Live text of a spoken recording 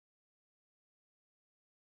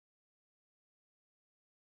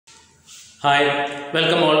Hi,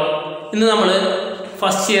 welcome all. In the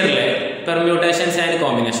first year, permutations and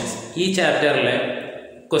combinations. Each chapter,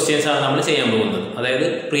 questions are the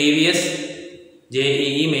previous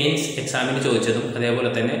JEE mains exam in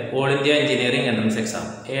Chochadum, All India Engineering Entrance Exam,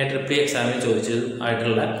 AEEE exam in Chochadum,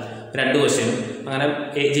 രണ്ട് question അങ്ങനെ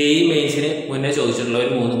JEE മെയിൻസിന് മുന്നേ ചോദിച്ചിട്ടുള്ള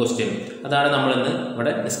ഒരു 3 question അതാണ് നമ്മൾ ഇന്ന്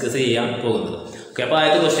ഇവിടെ discuss ചെയ്യാൻ പോകുന്നത്. ഓക്കേ, അപ്പോൾ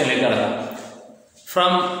ആദ്യത്തെ ക്വസ്റ്റ്യനിലേക്ക് കടക്കാം.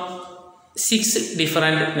 From 6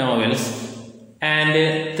 different novels and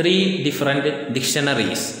 3 different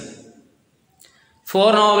dictionaries,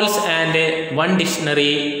 4 novels and 1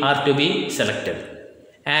 dictionary are to be selected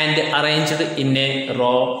and arranged in a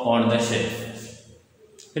row on the shelf.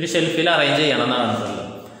 ഒരു ഷെൽഫിൽ അറേഞ്ച് ചെയ്യണമെന്നാണ് പറഞ്ഞിട്ടുള്ളത്.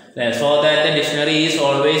 So that the dictionary is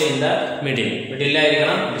always in the middle. Middle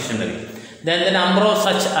ആയിരിക്കണം dictionary. Then the number of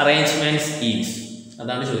such arrangements is.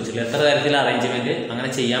 അതാണ് ചോദിച്ചത്. എത്ര തരത്തിലുള്ള arrangement അങ്ങനെ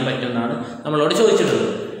ചെയ്യാൻ പറ്റുമെന്നാണ് നമ്മളോട് ചോദിച്ചിട്ടുള്ളത്.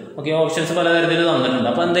 ഓക്കെ, ഓപ്ഷൻസ് പലതരത്തിൽ തന്നിട്ടുണ്ട്.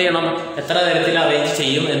 അപ്പോൾ എന്ത് ചെയ്യണം, എത്ര തരത്തിൽ അറേഞ്ച്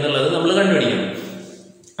ചെയ്യും എന്നുള്ളത് നമ്മൾ കണ്ടുപിടിക്കണം.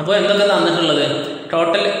 അപ്പോൾ എന്തൊക്കെ തന്നിട്ടുള്ളത്,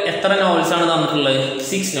 ടോട്ടൽ എത്ര നോവൽസ് ആണ് തന്നിട്ടുള്ളത്?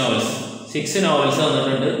 6 നോവൽസ്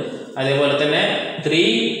തന്നിട്ടുണ്ട്. അതേപോലെ തന്നെ 3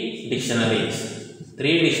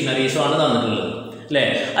 ഡിക്ഷണറീസും ആണ് തന്നിട്ടുള്ളത് അല്ലേ.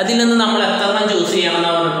 അതിൽ നിന്ന് നമ്മൾ എത്രണ്ണം ചൂസ്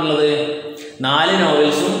ചെയ്യണമെന്നാണ് പറഞ്ഞിട്ടുള്ളത്? 4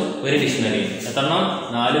 നോവൽസും ഒരു ഡിക്ഷണറിയും. എത്രണ്ണം?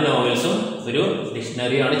 4 നോവൽസും ഒരു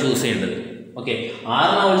ഡിക്ഷണറിയാണ് ചൂസ് ചെയ്യേണ്ടത്. ഓക്കെ,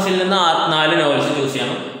 6 നോവൽസിൽ നിന്ന് 4 നോവൽസ് ചൂസ്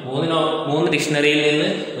ചെയ്യണം. 3 ഡിക്ഷണറിയിൽ നിന്ന്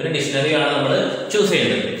ഒരു ഡിക്ഷണറിയാണ് നമ്മൾ ചൂസ്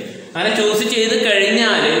ചെയ്യേണ്ടത്. അങ്ങനെ ചൂസ് ചെയ്ത്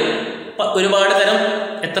കഴിഞ്ഞാൽ ഒരുപാട് തരം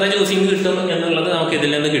എത്ര ചൂസിങ് കിട്ടും എന്നുള്ളത് നമുക്ക് ഇതിൽ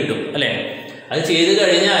നിന്ന് കിട്ടും അല്ലേ. അത് ചെയ്ത്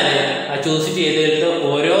കഴിഞ്ഞാൽ ആ ചൂസ് ചെയ്തിട്ട്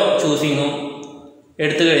ഓരോ ചൂസിങ്ങും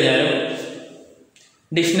എടുത്തു കഴിഞ്ഞാലും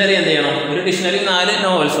ഡിക്ഷണറി എന്ത് ചെയ്യണം, ഒരു ഡിക്ഷണറി 4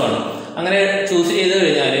 നോവൽസും ആണ്. അങ്ങനെ ചൂസ് ചെയ്ത്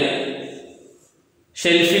കഴിഞ്ഞാൽ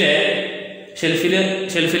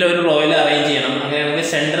ഷെൽഫിൽ ഒരു റോയിൽ അറേഞ്ച് ചെയ്യണം. അങ്ങനെയാണെങ്കിൽ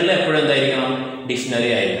സെൻറ്ററിൽ എപ്പോഴും എന്തായിരിക്കണം, ഡിക്ഷണറി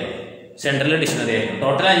ആയിരിക്കണം.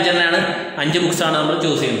 ടോട്ടൽ 5 എണ്ണമാണ്, 5 ബുക്സാണ് നമ്മൾ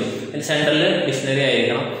ചൂസ് ചെയ്യുന്നത്. അതിൽ സെൻറ്ററിൽ ഡിക്ഷണറി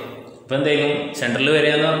ആയിരിക്കണം. അപ്പോൾ എന്തായിരിക്കും, സെൻറ്ററിൽ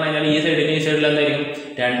വരികയെന്ന് പറഞ്ഞു കഴിഞ്ഞാൽ ഈ സൈഡിൽ എന്തായിരിക്കും,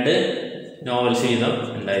 2 നോവൽസ് വീതം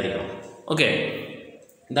ഉണ്ടായിരിക്കണം. ഓക്കെ,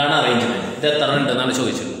 ഇതാണ് അറേഞ്ച്മെൻറ്റ്. ഇത് എത്ര ഉണ്ടെന്നാണ്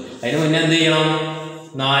ചോദിച്ചത്. അതിന് മുന്നേ എന്ത് ചെയ്യണം,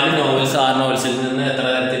 4 നോവൽസ് 6 നോവൽസിൽ നിന്ന് എത്ര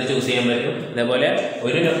തരത്തിൽ ചൂസ് ചെയ്യാൻ പറ്റും, അതേപോലെ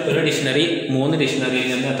ഒരു ഡിക്ഷണറി 3 ഡിക്ഷണറിയിൽ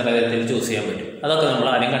നിന്ന് എത്ര തരത്തിൽ ചൂസ് ചെയ്യാൻ പറ്റും, അതൊക്കെ നമ്മൾ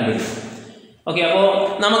ആദ്യം കണ്ടുപിടിക്കും. ഓക്കെ, അപ്പോൾ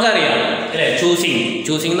നമുക്കറിയാം അല്ലേ, ചൂസിങ്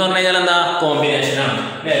എന്ന് പറഞ്ഞു കഴിഞ്ഞാൽ എന്താ, കോമ്പിനേഷനാണ്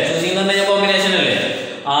അല്ലേ. ചൂസിങ് എന്ന് പറഞ്ഞു കഴിഞ്ഞാൽ കോമ്പിനേഷൻ അല്ലേ.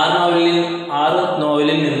 6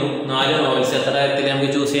 നോവലിൽ നിന്നും 4 നോവൽസ് എത്ര തരത്തിൽ നമുക്ക്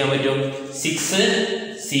ചൂസ് ചെയ്യാൻ പറ്റും?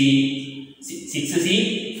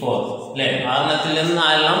 6C4 അല്ലേ. 6 നിന്ന്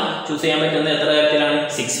 4 ചൂസ് ചെയ്യാൻ പറ്റുന്നത് എത്ര തരത്തിലാണ്?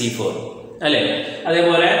 6C4 അല്ലേ.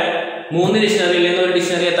 അതേപോലെ 3 ഡിക്ഷണറിയിൽ നിന്ന് ഒരു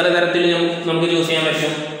ഡിക്ഷണറി എത്ര തരത്തിൽ നമുക്ക് ചൂസ് ചെയ്യാൻ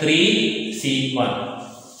പറ്റും? 3C1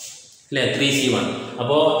 അല്ലേ, 3C1.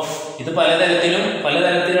 അപ്പോൾ ഇത്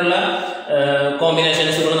പലതരത്തിലുള്ള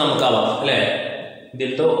കോമ്പിനേഷൻസുകൾ നമുക്കാവാം അല്ലേ.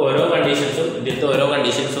 ഇതിലത്തെ ഓരോ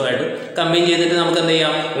കണ്ടീഷൻസുമായിട്ട് കമ്പൈൻ ചെയ്തിട്ട് നമുക്ക് എന്ത്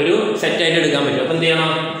ചെയ്യാം, ഒരു സെറ്റായിട്ട് എടുക്കാൻ പറ്റും. അപ്പോൾ എന്ത്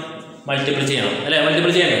ചെയ്യണം, മൾട്ടിപ്പിൾ ചെയ്യണം അല്ലേ.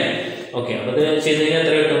 മൾട്ടിപ്പിൾ ചെയ്യണേ. ഓക്കെ, അപ്പോൾ ഇത് ചെയ്ത് കഴിഞ്ഞാൽ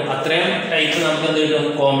എത്ര കിട്ടും? അത്രയും ടൈപ്പ് നമുക്ക് എന്ത് കിട്ടും,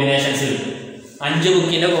 കോമ്പിനേഷൻസ് കിട്ടും. 5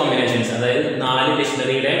 ബുക്കിൻ്റെ കോമ്പിനേഷൻസ്, അതായത് 4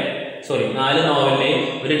 നോവലിൻ്റെയും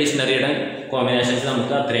ഒരു ഡിക്ഷണറിയുടെ കോമ്പിനേഷൻസ്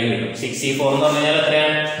നമുക്ക് അത്രയും കിട്ടും. 6C4 എന്ന് പറഞ്ഞു കഴിഞ്ഞാൽ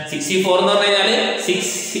എത്രയാണ്? 6C4 എന്ന് പറഞ്ഞു കഴിഞ്ഞാൽ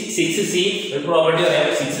 6C ഒരു പ്രോപ്പർട്ടി പറയാം.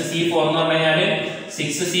 6C4 എന്ന് പറഞ്ഞു കഴിഞ്ഞാൽ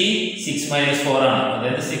 6C 6-4 ആണ്,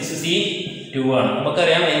 അതായത് 6C2 ആണ്.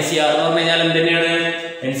 നമുക്കറിയാം NCR എന്ന് പറഞ്ഞു കഴിഞ്ഞാൽ എന്ത് തന്നെയാണ്?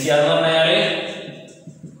 NCR എന്ന് പറഞ്ഞു കഴിഞ്ഞാൽ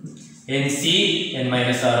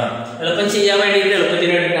NCN-R ആണ്. എളുപ്പം ചെയ്യാൻ വേണ്ടിയിട്ട്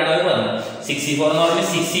എളുപ്പത്തിന് വേണ്ടിയിട്ടാണ് അത് പറഞ്ഞത്. 6C4 എന്ന് പറഞ്ഞാൽ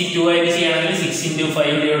 6C2 ആയിട്ട് ചെയ്യുകയാണെങ്കിൽ 6 ×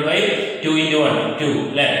 5 / 2 × 1 2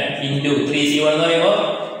 അല്ലേ, ഇൻറ്റു 3C1 എന്ന് പറയുമ്പോൾ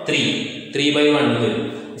 3/1 വരും.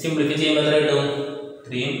 സിംപ്ലിഫൈ ചെയ്യുമ്പോൾ എത്ര കിട്ടും?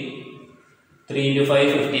 3 × 5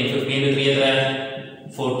 15 15 × 3 എത്ര?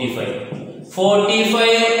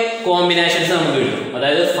 45 കോമ്പിനേഷൻസ് നമുക്ക് കിട്ടും.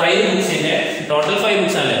 അതായത് 5 ബുക്സിൻ്റെ ടോട്ടൽ 5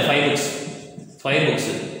 ബുക്സ് അല്ലേ, 5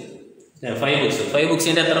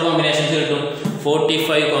 ബുക്സിൻ്റെ എത്ര കോമ്പിനേഷൻസ് കിട്ടും?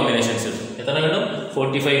 45 കോമ്പിനേഷൻസ് കിട്ടും. എത്ര കിട്ടും?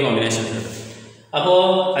 45 കോമ്പിനേഷൻസ് കിട്ടും. അപ്പോൾ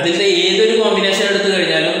അതിൻ്റെ ഏതൊരു കോമ്പിനേഷൻ എടുത്തു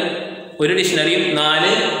കഴിഞ്ഞാലും ഒരു ഡിക്ഷണറിയും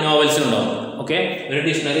 4 നോവൽസും ഉണ്ടാവും. ഓക്കെ, ഒരു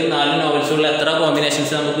ഡിക്ഷണറിയും 4 നോവൽസുള്ള എത്ര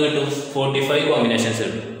കോമ്പിനേഷൻസ് നമുക്ക് കിട്ടും? 45 കോമ്പിനേഷൻസ്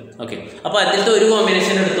കിട്ടും. ഓക്കെ, അപ്പോൾ അതിലത്തെ ഒരു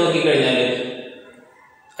കോമ്പിനേഷൻ എടുത്ത് നോക്കിക്കഴിഞ്ഞാൽ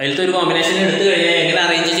എങ്ങനെ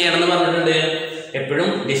അറേഞ്ച് ചെയ്യണമെന്ന് പറഞ്ഞിട്ടുണ്ട്. എപ്പോഴും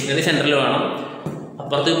ഡിക്ഷണറി സെൻറ്ററിൽ വേണം,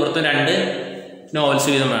 അപ്പുറത്തും ഇപ്പുറത്തും 2 നോവൽസ്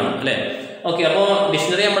വീതം വേണം അല്ലേ. ഓക്കെ, അപ്പോൾ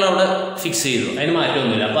ഡിക്ഷണറി നമ്മളവിടെ ഫിക്സ് ചെയ്തു, അതിന്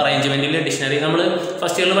മാറ്റമൊന്നുമില്ല. അപ്പോൾ അറേഞ്ച്മെൻറ്റിൽ ഡിക്ഷണറി നമ്മൾ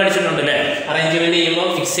ഫസ്റ്റ് ഇയറിൽ പഠിച്ചിട്ടുണ്ട് അല്ലേ. അറേഞ്ച്മെൻറ്റ് ചെയ്യുമ്പോൾ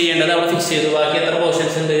ഫിക്സ് ചെയ്യേണ്ടത് അവിടെ ഫിക്സ് ചെയ്തു. ബാക്കി എത്ര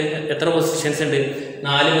പൊസിഷൻസ് ഉണ്ട്?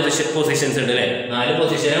 4 പൊസിഷൻസ് ഉണ്ട് അല്ലേ. 4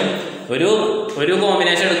 പൊസിഷനും ഒരു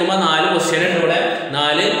കോമ്പിനേഷൻ എടുക്കുമ്പോൾ 4 പൊസിഷനും ഇവിടെ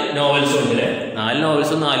 4 നോവൽസും ഉണ്ട് അല്ലേ. 4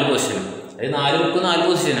 നോവൽസും 4 പൊസിഷനും, അതായത് 4 ബുക്കും 4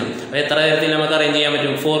 പൊസിഷനും. അപ്പോൾ എത്ര തരത്തിൽ നമുക്ക് അറേഞ്ച് ചെയ്യാൻ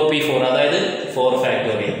പറ്റും? 4P4, അതായത് 4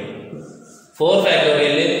 ഫാക്ടോറിയൽ 4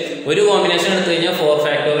 ഫാക്ടോറിയൽ ഒരു കോമ്പിനേഷൻ എടുത്തു കഴിഞ്ഞാൽ 4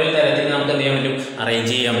 ഫാക്ടോറിയൽ തരത്തിൽ നമുക്ക് എന്ത് ചെയ്യാൻ പറ്റും,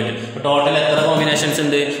 അറേഞ്ച് ചെയ്യാൻ പറ്റും. അപ്പോൾ ടോട്ടൽ എത്ര കോമ്പിനേഷൻസ്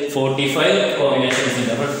ഉണ്ട്? 45 കോമ്പിനേഷൻസ്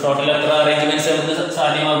ഉണ്ട്. അപ്പോൾ ടോട്ടൽ എത്ര അറേഞ്ച്മെന്റ്സ് നമുക്ക്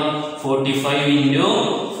സാധ്യമാകും? 45 into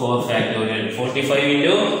 4 factorial. 45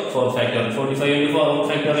 into 4 factorial. 45 into 4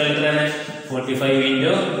 factorial എത്രയാണ്? 45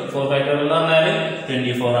 ഇൻറ്റു 4 ഫാക്ടോറിയൽ എന്ന് പറഞ്ഞാൽ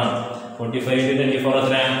 24 ആണ്. 45 ഇൻറ്റു 24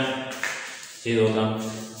 എത്രയാണ്? ചെയ്ത് നോക്കാം.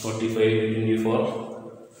 45 ഇൻറ്റു 24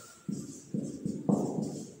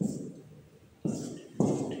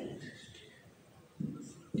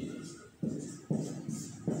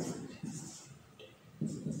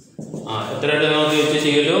 എത്രയായിട്ട് നമുക്ക്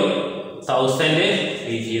ചെയ്യല്ലോ?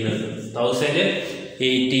 1080 കിട്ടും.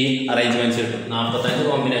 1080 അറേഞ്ച്മെന്റ്സ് കിട്ടും. 45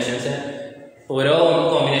 കോമ്പിനേഷൻസ്. ഓരോ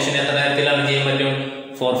കോമ്പിനേഷൻ എത്ര തരത്തിൽ അറേഞ്ച് ചെയ്യാൻ പറ്റും?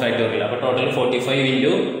 4 ഫാക്ടോറിയൽ. അപ്പോൾ ടോട്ടൽ 45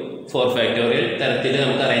 ഇൻറ്റു 4 ഫാക്ടോറിയൽ തരത്തിൽ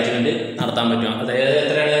നമുക്ക് അറേഞ്ച്മെന്റ് നടത്താൻ പറ്റും. അതായത്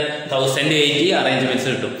എത്രയാണ്? 1080 അറേഞ്ച്മെന്റ്സ്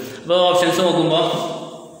കിട്ടും. അപ്പോൾ ഓപ്ഷൻസ് നോക്കുമ്പോൾ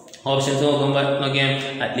നോക്കിയാൽ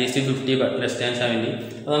അറ്റ്ലീസ്റ്റ് 50 ലെസ് ദാൻ 70.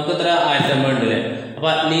 അപ്പോൾ നമുക്ക് എത്ര? 1050 ഉണ്ട് അല്ലേ? അപ്പോൾ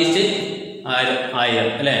അറ്റ്ലീസ്റ്റ്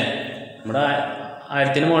 1000 അല്ലേ? നമ്മുടെ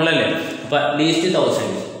 1000 മുകളിലല്ലേ? അപ്പോൾ അറ്റ്ലീസ്റ്റ്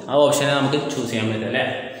 1000. ആ ഓപ്ഷനെ നമുക്ക് ചൂസ് ചെയ്യാൻ പറ്റും അല്ലേ?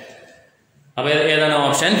 അപ്പോൾ ഏതാണ്?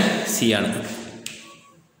 ഓപ്ഷൻ സി ആണ്.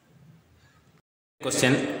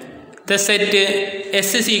 Question: the set S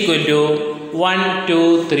is equal to 1, 2,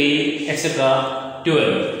 3, etc.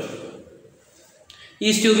 12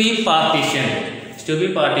 is to be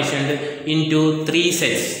partitioned into 3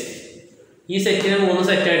 sets. ഈ സെറ്റിനെ 3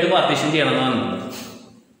 സെറ്റായിട്ട് പാർട്ടീഷൻ ചെയ്യണം എന്നാണ്.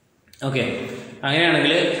 ഓക്കെ,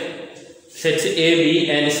 അങ്ങനെയാണെങ്കിൽ sets A, B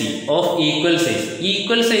and C of equal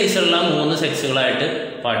size ഉള്ള 3 സെറ്റ്സുകളായിട്ട്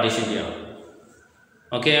പാർട്ടീഷൻ ചെയ്യണം.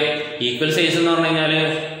 ഓക്കെ, ഈക്വൽ സൈസ് എന്ന് പറഞ്ഞു കഴിഞ്ഞാൽ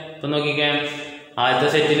ഇപ്പം നോക്കിക്കാൻ ആദ്യത്തെ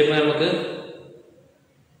സെറ്റിൽ ഇപ്പോൾ നമുക്ക്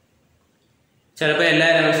ചിലപ്പോൾ എല്ലാ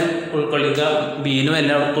എലമെൻസും ഉൾക്കൊള്ളിക്കാം, ബിനും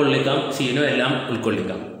എല്ലാം ഉൾക്കൊള്ളിക്കാം, സിനും എല്ലാം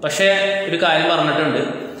ഉൾക്കൊള്ളിക്കാം. പക്ഷേ ഒരു കാര്യം പറഞ്ഞിട്ടുണ്ട്,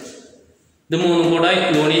 ഇത് 3 കൂടെ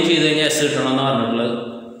യൂണിയൻ ചെയ്ത് കഴിഞ്ഞാൽ എസ് കിട്ടണമെന്ന് പറഞ്ഞിട്ടുള്ളത്.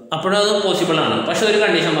 അപ്പോഴത് പോസിബിൾ ആണ്. പക്ഷെ ഒരു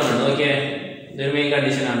കണ്ടീഷൻ പറഞ്ഞിട്ടുണ്ട്. ഓക്കെ, ഇതൊരു മെയിൻ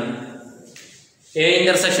കണ്ടീഷനാണ്. A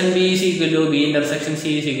intersection B is equal to B intersection C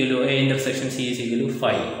is equal to A intersection C is equal to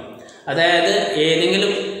 5. അതായത്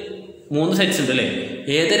ഏതെങ്കിലും 3 സെറ്റ്സ് ഉണ്ട് അല്ലേ?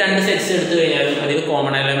 ഏത് 2 സെറ്റ്സ് എടുത്തു കഴിഞ്ഞാലും അതിൽ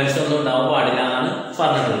കോമൺ എലമെന്റ്സ് ഒന്നും ഉണ്ടാവാൻ പാടില്ല എന്നാണ്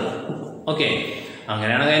പറഞ്ഞിട്ടുള്ളത്. ഓക്കെ,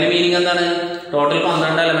 അങ്ങനെയാണെങ്കിൽ അതിൻ്റെ മീനിങ് എന്താണ്? ടോട്ടൽ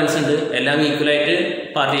 12 എലമെന്റ്സ് ഉണ്ട്, എല്ലാം ഈക്വലായിട്ട്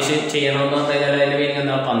പാർട്ടീഷൻ ചെയ്യണമെന്ന് പറഞ്ഞു കഴിഞ്ഞാൽ അതിൻ്റെ മീനിങ്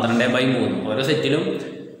എന്താ? 12/3. ഓരോ സെറ്റിലും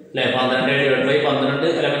അല്ലേ 12/12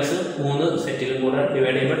 എലമെന്റ്സ് 3 സെറ്റിലും കൂടെ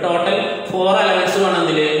ഡിവൈഡ് ചെയ്യുമ്പോൾ ടോട്ടൽ 4 എലമെന്റ്സ് വേണം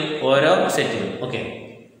ഇതിൽ ഓരോ സെറ്റിലും. ഓക്കെ,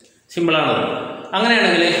 സിമ്പിളാണത്.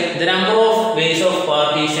 അങ്ങനെയാണെങ്കിൽ the number of ways of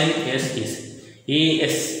partition S is, ഈ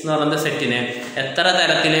എസ് എന്ന് പറയുന്ന സെറ്റിനെ എത്ര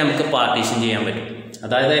തരത്തിൽ നമുക്ക് പാർട്ടീഷൻ ചെയ്യാൻ പറ്റും?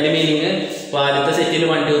 അതായത് അതിൻ്റെ മീനിങ് ഇപ്പോൾ ആദ്യത്തെ സെറ്റിൽ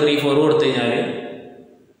 1, 2, 3, 4 കൊടുത്തു കഴിഞ്ഞാൽ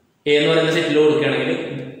എ എന്ന് പറയുന്ന സെറ്റിൽ കൊടുക്കുകയാണെങ്കിൽ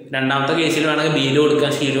രണ്ടാമത്തെ കേസിൽ വേണമെങ്കിൽ ബിയിൽ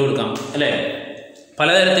കൊടുക്കാം, സിയിൽ കൊടുക്കാം അല്ലേ?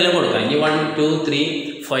 പലതരത്തിലും കൊടുക്കാം. ഈ 1, 2, 3,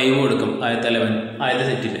 5 കൊടുക്കും ആദ്യത്തെ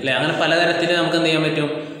സെറ്റിൽ അല്ലേ? അങ്ങനെ പലതരത്തിൽ നമുക്ക് എന്ത് ചെയ്യാൻ പറ്റും?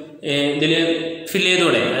 ഇതിൽ ഫില്ല്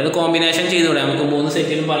ചെയ്തുകൂടെ? അതായത് കോമ്പിനേഷൻ ചെയ്തുകൂടെ? നമുക്ക് 3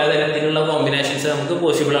 സെറ്റിലും പലതരത്തിലുള്ള കോമ്പിനേഷൻസ് നമുക്ക്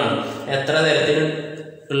പോസിബിൾ ആണ്. എത്ര തരത്തിൽ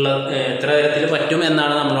പറ്റും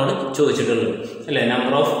എന്നാണ് നമ്മളോട് ചോദിച്ചിട്ടുള്ളത് അല്ലേ?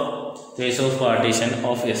 Number of ways of partition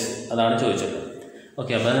of S, അതാണ് ചോദിച്ചിട്ടുള്ളത്.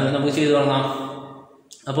 ഓക്കെ, അപ്പോൾ നമുക്ക് ചെയ്തു തുടങ്ങാം.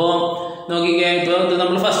 അപ്പോൾ നോക്കിക്കാൻ ഇപ്പോൾ ഇത്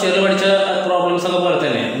നമ്മൾ ഫസ്റ്റ് ഇയറിൽ പഠിച്ച പ്രോബ്ലംസ് ഒക്കെ പോലെ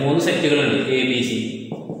തന്നെ 3 സെറ്റുകളുണ്ട്, എ, ബി, സി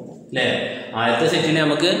അല്ലേ? ആദ്യത്തെ സെറ്റിന്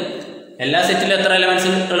നമുക്ക് എല്ലാ സെറ്റിലും എത്ര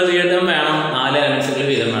എലമെന്റ്സുകൾ വീതം വേണം? 4 എലമെന്റ്സുകൾ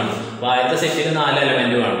വീതം വേണം. അപ്പോൾ ആദ്യത്തെ സെറ്റിന് 4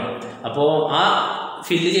 എലമെന്റ് വേണം. അപ്പോൾ ആ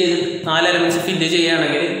ഫില്ല് ചെയ്ത് 4 എലമെന്റ്സ് ഫില്ല്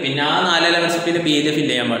ചെയ്യുകയാണെങ്കിൽ പിന്നെ ആ 4 എലമെന്റ്സ് പിന്നെ ബിയിൽ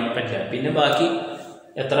ഫില്ല് ചെയ്യാൻ പറ്റില്ല. പിന്നെ ബാക്കി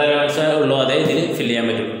എത്ര എലമെന്റ്സ് ഉള്ളൂ അതേ ഇതിൽ ഫില്ല് ചെയ്യാൻ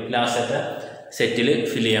പറ്റുള്ളൂ, ലാസ്റ്റത്തെ സെറ്റിൽ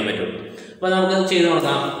ഫില്ല് ചെയ്യാൻ പറ്റുള്ളൂ. അപ്പോൾ നമുക്ക് ചെയ്ത്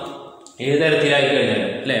നോക്കാം. ഏത് തരത്തിലായി കഴിഞ്ഞാൽ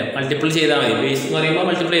അല്ലേ മൾട്ടിപ്പിൾ ചെയ്താൽ മതി. ബേസ് എന്ന് പറയുമ്പോൾ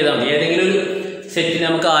മൾട്ടിപ്പിൾ ചെയ്താൽ മതി. ഏതെങ്കിലും ഒരു സെറ്റിൽ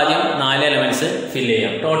നമുക്ക് ആദ്യം 4 എലമെന്റ്സ് ഫില്ല്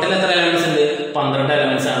ചെയ്യാം. ടോട്ടൽ എത്ര എലമെന്റ്സ് ഉണ്ട്? 12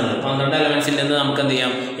 എലമെന്റ്സ് ആണുള്ളത്. 12 എലമെന്റ്സിൽ നിന്ന് നമുക്ക് എന്ത്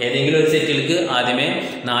ചെയ്യാം? ഏതെങ്കിലും ഒരു സെറ്റിലേക്ക് ആദ്യമേ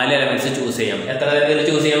 4 എലമെന്റ്സ് ചൂസ് ചെയ്യാം. എത്ര തരത്തിൽ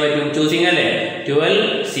ചൂസ് ചെയ്യാൻ പറ്റും? ചൂസിങ് അല്ലേ?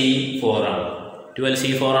 12C4 ആണ്.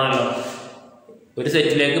 12C4 ആണല്ലോ. ഒരു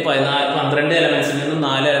സെറ്റിലേക്ക് 12 എലമെന്റ്സിൽ നിന്നും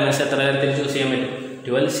 4 എലമെന്റ്സ് എത്ര തരത്തിൽ ചൂസ് ചെയ്യാൻ പറ്റും?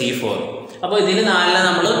 12C4. അപ്പോൾ ഇതിന് 4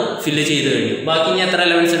 നമ്മൾ ഫില്ല് ചെയ്ത് കഴിഞ്ഞു. ബാക്കി ഇനി എത്ര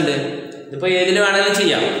എലമെന്റ്സ് ഉണ്ട്? ഇതിപ്പോൾ ഏതിൽ വേണമെങ്കിലും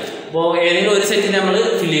ചെയ്യാം. അപ്പോൾ ഏതെങ്കിലും ഒരു സെറ്റ് നമ്മൾ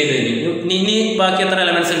ഫില്ല് ചെയ്ത് കഴിഞ്ഞു. ഇനി ബാക്കി എത്ര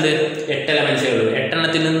എലമെന്റ്സ് ഉണ്ട്? 8 എലമെന്റ്സേ ഉള്ളൂ. 8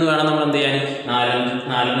 എണ്ണത്തിൽ നിന്ന് വേണം നമ്മൾ എന്ത് ചെയ്യാൻ?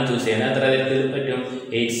 4 ചൂസ് ചെയ്യാൻ. എത്ര തരത്തിൽ പറ്റും?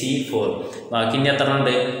 8C4. ബാക്കി ഇനി എത്ര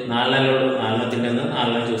ഉണ്ട്? 4 ഉള്ളൂ. 4 നിന്ന്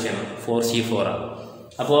 4 ചൂസ് ചെയ്യണം. 4C4 ആണ്.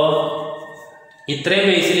 അപ്പോൾ ഇത്രയും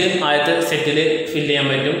ബേസിൽ ആദ്യത്തെ സെറ്റിൽ ഫില്ല് ചെയ്യാൻ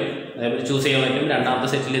പറ്റും, അതേപോലെ ചൂസ് ചെയ്യാൻ പറ്റും. രണ്ടാമത്തെ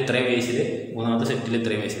സെറ്റിൽ ഇത്രയും ബേസിൽ, മൂന്നാമത്തെ സെറ്റിൽ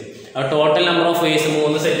ഇത്രയും ബേസിൽ. അപ്പോൾ ടോട്ടൽ നമ്പർ ഓഫ് വേസ്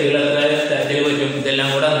 3 സെറ്റുകൾ എത്ര തരത്തിൽ പറ്റും? ഇതെല്ലാം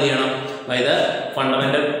കൂടെ എന്ത് ചെയ്യണം? By the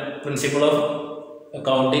fundamental principle of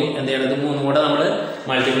counting എന്ത് ചെയ്യണം, ഇത് മൂന്നും കൂടെ നമ്മൾ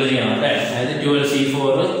മൾട്ടിപ്പിൾ ചെയ്യണം അല്ലേ. അതായത്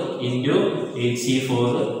 12C4 into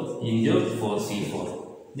 8C4 into 4C4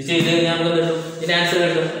 ഇത് ചെയ്ത് കഴിഞ്ഞാൽ നമുക്ക് കിട്ടും, ഇതിന് ആൻസർ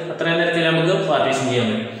കിട്ടും. അത്രയും നേരത്തിൽ നമുക്ക് പാർട്ടീഷൻ ചെയ്യാൻ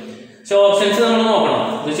പറ്റും. പക്ഷെ ഓപ്ഷൻസ് നമ്മൾ നോക്കണം.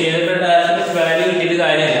 ഇത് ചെയ്തിട്ട് ഡയറക്റ്റ് വാല്യൂ കിട്ടിയിട്ട്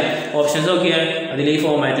കാര്യമില്ല. ഓപ്ഷൻസ് നോക്കിയാൽ അതിൽ ഈ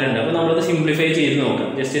ഫോമാറ്റിലുണ്ട്. അപ്പോൾ നമ്മളിത് സിംപ്ലിഫൈ ചെയ്ത് നോക്കാം.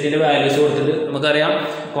 ജസ്റ്റ് ഇതിൻ്റെ വാല്യൂസ് കൊടുത്തിട്ട് നമുക്കറിയാം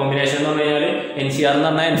കോമ്പിനേഷൻ എന്ന് പറഞ്ഞു കഴിഞ്ഞാൽ NCR എന്ന്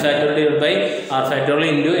പറഞ്ഞാൽ n factorial divide by r factorial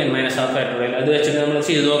into n minus r factorial. അത് വെച്ചിട്ട് നമ്മൾ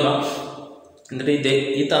ചെയ്ത് നോക്കാം. എന്നിട്ട്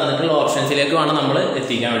ഈ തന്നിട്ടുള്ള ഓപ്ഷൻസിലേക്ക് വേണം നമ്മൾ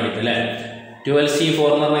എത്തിക്കാൻ വേണ്ടിയിട്ട് അല്ലേ.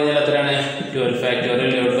 12C4 എന്ന് പറഞ്ഞു കഴിഞ്ഞാൽ എത്രയാണ്? 12 factorial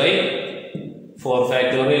divide by 4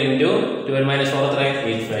 factorial into 12 minus 4 എത്രയാണ്?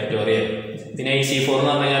 8 ഫാക്ടോറിയൽ. പിന്നെ 8C4 എന്ന്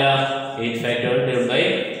പറഞ്ഞു കഴിഞ്ഞാൽ 8 factorial divide by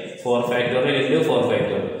 4 factorial into 4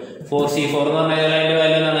 factorial. 4C4 എന്ന് പറഞ്ഞു കഴിഞ്ഞാൽ അതിൻ്റെ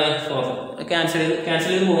വാല്യൂ എന്താണ്? 4 ക്യാൻസൽ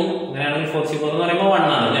ചെയ്ത് പോകും. അങ്ങനെയാണെങ്കിൽ 4C4 എന്ന് പറയുമ്പോൾ 1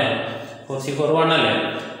 ആണ് അല്ലേ. 4C4 1 അല്ലേ.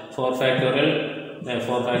 4 factorial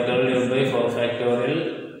divide by 4 factorial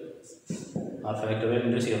r factorial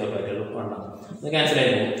into 0 factorial 1 ആണ്. ഇത് ക്യാൻസൽ ആയി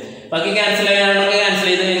പോകും. ബാക്കി ക്യാൻസൽ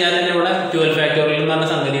ചെയ്ത് കഴിഞ്ഞാൽ തന്നെ ഇവിടെ 12 ഫാക്ടോറിയൽ എന്ന് പറഞ്ഞ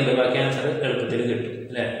സംഗതി ഉണ്ട്. ബാക്കി ആൻസർ എളുപ്പത്തിൽ കിട്ടും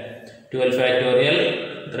അല്ലേ. 12 ഫാക്ടോറിയൽ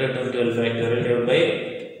എത്ര കിട്ടും? 12 ഫാക്ടോറിയൽ ഡിവൈഡ് ബൈ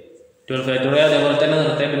 12 ഫാക്ടോറിയൽ അതേപോലെ തന്നെ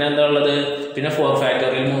നിർത്താം. പിന്നെ എന്താ ഉള്ളത്? പിന്നെ 4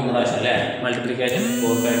 ഫാക്ടോറിയൽ 3 പ്രാവശ്യം അല്ലേ. Multiplication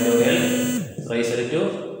 4 factorial raise to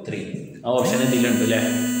 3. ആ ഓപ്ഷൻ ഇതിലുണ്ട് അല്ലേ.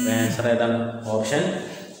 ആൻസർ ഏതാണ്? ഓപ്ഷൻ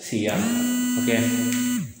സി ആണ്. Okay.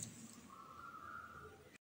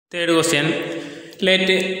 Third question.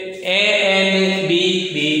 Let A and B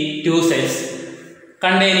be two sets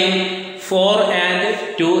containing 4 and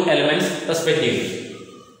 2 elements respectively.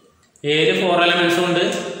 A-ൽ 4 elements ഉണ്ട്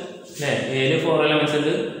അല്ലേ. A-ൽ 4 elements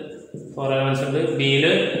ഉണ്ട്. B-ൽ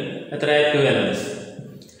എത്ര? 2 elements.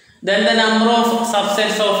 Then the number of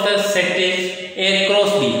subsets of the set A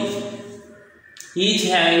cross B each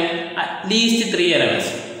having at least 3 elements.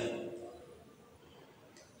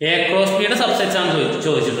 A cross ബിയുടെ subsets ആണ്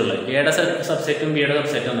ചോദിച്ചിട്ടുള്ളത്. എയുടെ സബ്സെറ്റും ബിയുടെ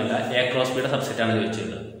സബ്സെറ്റും ഒന്നുമില്ല. A ക്രോസ് ബിയുടെ സബ്സെറ്റാണ്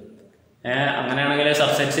ചോദിച്ചിട്ടുള്ളത്. അങ്ങനെയാണെങ്കിൽ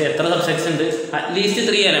സബ്സെറ്റ്സ് എത്ര സബ്സെറ്റ്സ് ഉണ്ട്? At least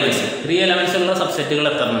 3 elements. 3 എലമെന്റ്സ് ഉള്ള സബ്സെറ്റുകൾ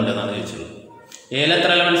എത്ര ഉണ്ട് എന്നാണ് ചോദിച്ചിട്ടുള്ളത്. എയിൽ എത്ര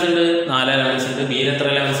എലമെന്റ്സ് ഉണ്ട്? 4 എലമെന്റ്സ് ഉണ്ട്. ബിയിൽ എത്ര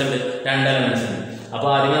എലമെന്റ്സ് ഉണ്ട്? 2 എലമെന്റ്സ് ഉണ്ട്. അപ്പോൾ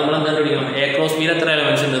ആദ്യം നമ്മൾ എന്താ കണ്ടുപിടിക്കണം? A ക്രോസ് ബിയിൽ എത്ര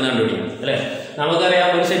എലമെന്റ്സ് ഉണ്ടെന്ന് കണ്ടുപിടിക്കണം അല്ലേ. നമുക്കറിയാം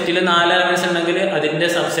ഒരു സെറ്റിൽ 4 എലമെന്റ്സ് ഉണ്ടെങ്കിൽ അതിന്റെ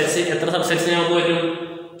സബ്സെറ്റ്സ് എത്ര സബ്സെറ്റ്സ് നമുക്ക് പറ്റും?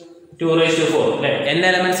 2/4 അല്ലേ. n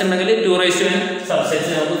എലമെന്റ്സ് ഉണ്ടെങ്കിൽ 2/n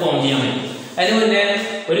സബ്സെറ്റ്സ് നമുക്ക് ഫോം ചെയ്യാൻ പറ്റും. അതിന് മുന്നേ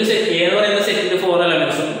ഒരു സെറ്റ് A എന്ന് പറയുന്ന സെറ്റിൽ 4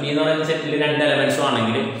 എലമെന്റ്സും B എന്ന് പറയുന്ന സെറ്റിൽ 2 എലമെന്റ്സും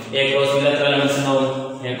ആണെങ്കിൽ A ക്രോസ് ബിയിൽ എത്ര എലമെന്റ്സ് ഉണ്ടാവും?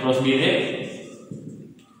 A ക്രോസ് ബിയിൽ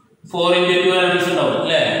 4 × 2 എലമെന്റ്സ് ഉണ്ടാവും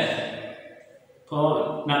അല്ലേ. അപ്പോൾ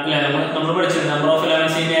നമ്മൾ പഠിച്ചിട്ടുണ്ട് number of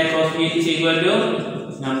elements in A cross B is equal to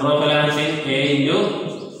number of elements in A into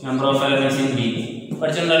number of elements in B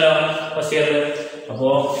പഠിച്ചിട്ടുണ്ടല്ലോ first year.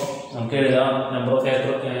 അപ്പോൾ നമുക്ക് എഴുതാം number of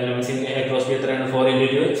elements in A cross B എത്രയാണ്? 4 ×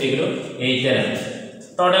 2 = 8 elements.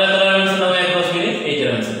 Total എത്ര elements ഉണ്ടാവും? A cross ബിയിൽ 8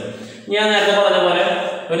 elements. ഞാൻ നേരത്തെ പറഞ്ഞ പോലെ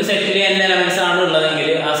ഒരു സെറ്റിൽ n എലമെന്റ്സ് ആണ് ഉള്ളതെങ്കിൽ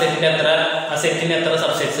ആ സെറ്റിന് എത്ര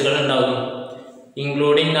സബ്സെറ്റ്സുകൾ ഉണ്ടാകും?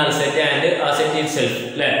 ഇൻക്ലൂഡിംഗ് നൾ സെറ്റ് ആൻഡ് ആ സെറ്റ് ഇറ്റ്സെൽഫ്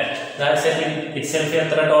അല്ലേ. സെറ്റ് ഇറ്റ്സെൽഫ്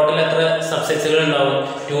ടോട്ടൽ എത്ര സബ്സെറ്റ്സുകൾ ഉണ്ടാവും?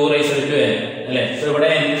 2/n അല്ലേ. ഇപ്പോൾ ഇവിടെ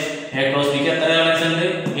A ക്രോസ് ബിക്ക് എത്ര എലമെന്റ്സ് ഉണ്ട്?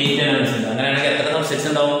 8 എലമെന്റ്സ് ഉണ്ട്. അങ്ങനെയാണെങ്കിൽ എത്ര സബ്സെറ്റ്സ്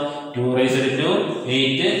ഉണ്ടാവും?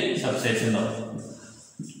 2/8 സബ്സെറ്റ്സ് ഉണ്ടാവും.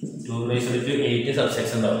 2/8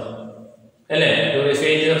 സബ്സെറ്റ്സ് ഉണ്ടാവും അല്ലേ.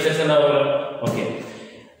 2/8 സബ്സെറ്റ്സ് ഉണ്ടാവുമല്ലോ. ഓക്കെ.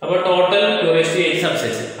 അപ്പോൾ ടോട്ടൽ 2/8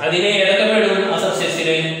 സബ്സെറ്റ്സ്. അതിന് ഏതൊക്കെ പെടും? ആ സബ്സെറ്റ്സിൽ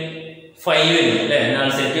 5 വരും അല്ലേ. നൾ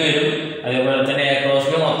സെറ്റ് വരും. അതേപോലെ തന്നെ A ക്രോസ്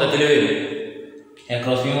ബി മൊത്തത്തിൽ വരും.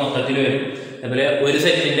 അതുപോലെ ഒരു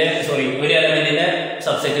എലമെന്റിന്റെ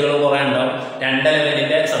സബ്സെറ്റുകൾ കുറേ ഉണ്ടാവും. 2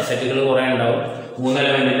 എലമെന്റിന്റെ സബ്സെറ്റുകൾ കുറേ ഉണ്ടാവും. 3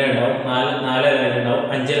 എലമെന്റിന്റെ ഉണ്ടാവും. 4 എലമെന്റ് ഉണ്ടാവും.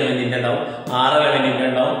 5 എലമെന്റിന്റെ ഉണ്ടാവും. 6 എലമെന്റിന്റെ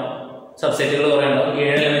ഉണ്ടാവും. സബ്സെറ്റുകൾ കുറേ ഉണ്ടാവും.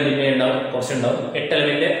 7 എലമെന്റിന്റെ ഉണ്ടാവും. കുറച്ചുണ്ടാവും. 8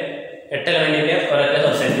 എലമെന്റിന്റെ ഒരൊറ്റ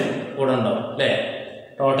സബ്സെറ്റും കൂടെ ഉണ്ടാവും അല്ലേ.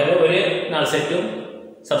 ടോട്ടൽ ഒരു നൾ സെറ്റും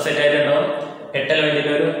സബ്സെറ്റായിട്ട് ഉണ്ടാവും. 8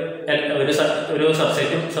 എലമെന്റിന്റെ ഒരു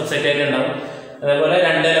സബ്സെറ്റും സബ്സെറ്റായിട്ട് ഉണ്ടാവും. അതേപോലെ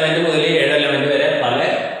 2 എലമെന്റ് മുതൽ 7 എലമെന്റ് വരെ പല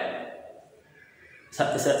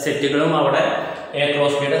സെറ്റുകളും അവിടെ A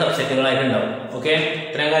ക്രോസ് ബിയുടെ സബ്സെറ്റുകളായിട്ട് ഉണ്ടാവും. ഓക്കെ.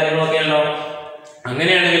 ഇത്രയും കാര്യങ്ങളൊക്കെയാണല്ലോ.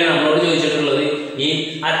 അങ്ങനെയാണെങ്കിൽ നമ്മളോട് ചോദിച്ചിട്ടുള്ളത് ഈ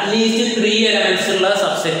അറ്റ്ലീസ്റ്റ് 3 എലമെന്റ്സ് ഉള്ള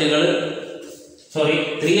സബ്സെറ്റുകൾ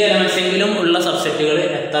 3 എലമെന്റ്സ് എങ്കിലും ഉള്ള സബ്സെറ്റുകൾ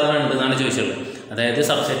എത്ര ഉണ്ട് എന്നാണ് ചോദിച്ചിട്ടുള്ളത്. അതായത്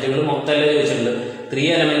സബ്സെറ്റുകൾ മൊത്തമല്ല ചോദിച്ചിട്ടുള്ളത്. 3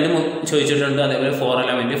 എലമെന്റ് ചോദിച്ചിട്ടുണ്ട്. അതേപോലെ 4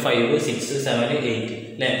 എലമെന്റ് 5, 6, 7, 8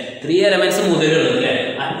 അല്ലേ. 3 എലമെന്റ്സ് മുതലുള്ളത് അല്ലേ.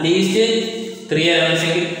 അറ്റ്ലീസ്റ്റ് 3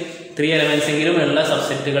 എലമെന്റ്സ് എങ്കിലും ഉള്ള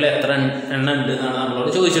സബ്സെറ്റുകൾ എത്ര എണ്ണം ഉണ്ട് എന്നാണ് നമ്മളോട്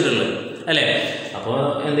ചോദിച്ചിട്ടുള്ളത് അല്ലേ. അപ്പോൾ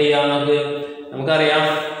എന്ത് ചെയ്യാം? നമുക്കറിയാം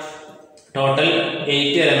ടോട്ടൽ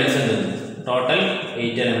 8 എലമെന്റ്സ് ഉണ്ട്.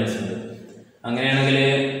 അങ്ങനെയാണെങ്കിൽ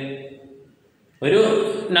ഒരു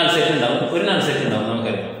നൾ സെറ്റ് ഉണ്ടാവും.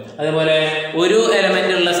 നമുക്കറിയാം. അതേപോലെ ഒരു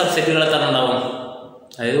എലമെന്റ് ഉള്ള സബ്സെറ്റുകൾ എത്ര ഉണ്ടാവും?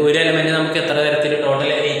 അതായത് ഒരു എലമെന്റ് നമുക്ക് എത്ര തരത്തിൽ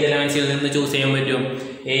എലമെന്റ്സിൽ നിന്ന് ചൂസ് ചെയ്യാൻ പറ്റും?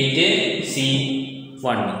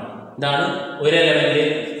 8C1. ഇതാണ് ഒരു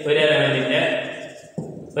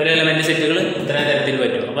എലമെന്റ് സെറ്റുകൾ ഇത്രയും തരത്തിൽ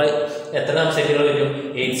പറ്റും. അപ്പോൾ എത്ര സബ്സെറ്റുകൾ പറ്റും?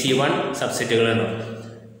 8C1 സബ്സെറ്റുകൾ ഉണ്ടാവും.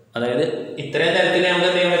 അതായത് ഇത്രയും തരത്തിൽ നമുക്ക്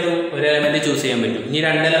എന്ത് ചെയ്യാൻ പറ്റും? ഒരു എലമെന്റ് ചൂസ് ചെയ്യാൻ പറ്റും. ഇനി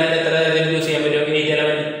 2 എലമെന്റ് എത്ര തരത്തിൽ ചൂസ് ചെയ്യാൻ പറ്റും?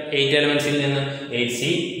 8 എലമെന്റ്സിൽ നിന്ന്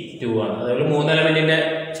 8C2 ആണ്. അതുപോലെ 3 എലമെന്റിന്റെ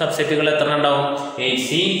സബ്സെറ്റുകൾ എത്ര ഉണ്ടാവും?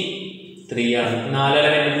 8C3 ആണ്. 4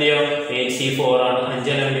 എലമെന്റിന്റെയോ 8C4 ആണ്. 5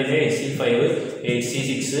 എലമെന്റിന്റെ 8C5,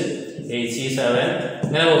 8C6, 8C7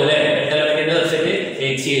 ഇങ്ങനെ പോകും. 8 എലമെന്റിന്റെ സബ്സെറ്റ്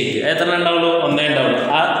 8C8. എത്ര ഉണ്ടാവുള്ളൂ? 1 ഉണ്ടാവുള്ളൂ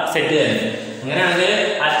ആ സെറ്റ് തന്നെ. അങ്ങനെയാണെങ്കിൽ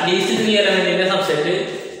അറ്റ്ലീസ്റ്റ് 3 എലമെന്റിന്റെ സബ്സെറ്റ്,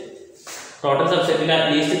 ടോട്ടൽ സബ്സെറ്റിൽ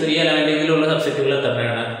അറ്റ്ലീസ്റ്റ് 3 എലമെന്റെങ്കിലുള്ള സബ്സെറ്റുകൾ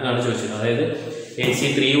എത്രയാണ് എന്നാണ് ചോദിച്ചത്. അതായത്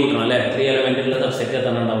 8C3 കൂട്ടണം അല്ലേ? 3 എലമെന്റിലുള്ള സബ്സെറ്റ്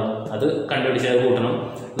എത്ര ഉണ്ടാവും? അത് കണ്ടുപിടിച്ചത് കൂട്ടണം.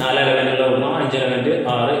 4 എലമെന്റുള്ള കൂട്ടണം. 5 എലമെന്റ്,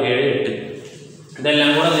 6, 7, 8 ഇതെല്ലാം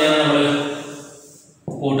കൂടെ എന്ത് ചെയ്യണം? നമ്മൾ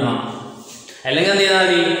കൂട്ടണം. അല്ലെങ്കിൽ എന്ത് ചെയ്താൽ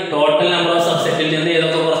മതി? ടോട്ടൽ നമ്പർ ഓഫ് സബ്സെറ്റിൽ നിന്ന്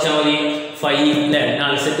ഏതൊക്കെ കുറച്ചാൽ മതി? 5 അല്ലേ?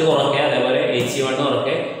 നൾ സെറ്റ് കുറയ്ക്കുക. അതേപോലെ 8C1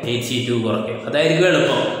 കുറയ്ക്കുക, 8C2 കുറയ്ക്കുക. അതായിരിക്കും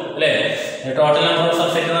എളുപ്പം അല്ലേ? ടോട്ടൽ നമ്പർ ഓഫ്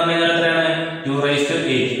സബ്സെറ്റ് എന്ന് പറഞ്ഞു കഴിഞ്ഞാൽ എത്രയാണ്?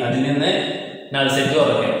 2⁸. അതിൽ നിന്ന് നൾ സെറ്റ്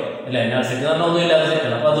കുറയ്ക്കുക അല്ലേ? നൾ സെറ്റ് എന്ന് പറഞ്ഞാൽ ഒന്നും ഇല്ലാത്ത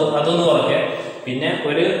സെറ്റാണ്. അപ്പോൾ അതൊന്ന് കുറയ്ക്കുക. പിന്നെ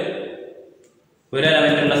ഒരു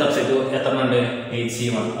എലമെന്റുള്ള സബ്സെറ്റ് എത്ര ഉണ്ട്?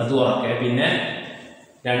 8C1 അത് കുറയ്ക്കുക. പിന്നെ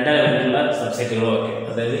 2 എലമെന്റുള്ള സബ്സെറ്റുകൾ കുറയ്ക്കുക.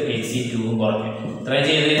 അതായത് 8C2 കുറയ്ക്കുക. ഇത്രയും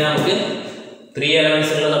ചെയ്ത് കഴിഞ്ഞാൽ നമുക്ക് 3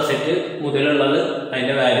 എലമെന്റ്സ് ഉള്ള സബ്സെറ്റ് മുതലുള്ളത്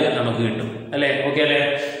അതിന്റെ വാല്യൂ നമുക്ക് കിട്ടും അല്ലേ? ഓക്കെ അല്ലേ?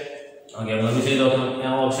 ഓക്കെ, നമുക്ക് ചെയ്ത് നോക്കാം.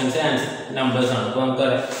 ഞാൻ ഓപ്ഷൻസ് നമ്പേഴ്സ് ആണ്. അപ്പോൾ നമുക്ക്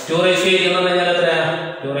 2:8 എന്ന് പറഞ്ഞാൽ എത്രയാണ്?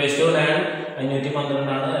 2:9 512 ആണ്.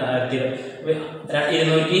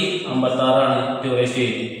 256 ആണ്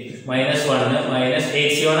 2:8. -1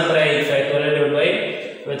 -8C1 എത്ര? 8 ഫാക്ടോറിയൽ /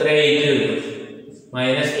 എത്ര? 8 കിട്ടും.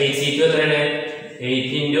 -8C2 എത്രയാണ്?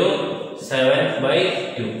 8 ×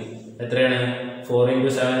 7/2 എത്രയാണ്? 4 ×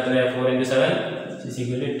 7 എത്രയാണ്? 4 × 7 =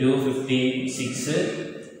 256.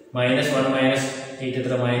 -1 -8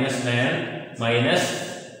 എത്ര? -9 -8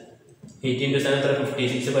 × 7 എത്ര?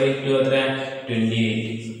 56/2 എത്രയാണ്?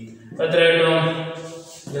 28. അപ്പോൾ എത്ര കിട്ടും?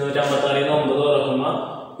 256 9 കുറക്കുമ്പോൾ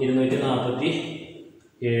 247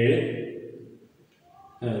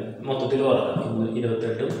 മൊത്തത്തിൽ കുറക്കാം.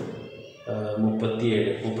 28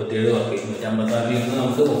 37 കുറക്കും. 256 നിന്ന്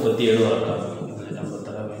നമുക്ക് 37 കുറക്കാം.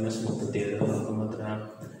 256 - 37 കുറക്കുമ്പോൾ എത്രയാണ്?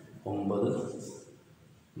 9.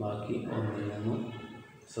 ബാക്കി 4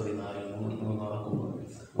 കുറക്കുമ്പോൾ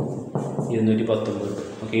 219.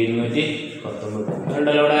 ഓക്കെ, 219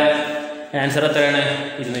 ഉണ്ടല്ലോ ഇവിടെ. ആൻസർ എത്രയാണ്?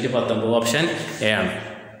 219. ഓപ്ഷൻ എ ആണ്.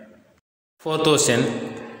 4th question.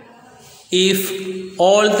 If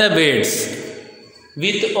all the words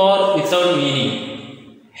with or without meaning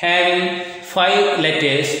having 5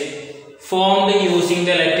 letters formed using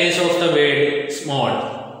the letters of the word small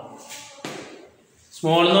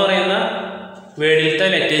എന്ന് പറയുന്ന വേർഡിലത്തെ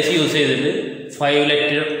ലെറ്റേഴ്സ് യൂസ് ചെയ്തിട്ട്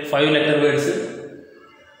 5 ലെറ്റർ വേർഡ്സ്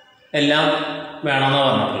എല്ലാം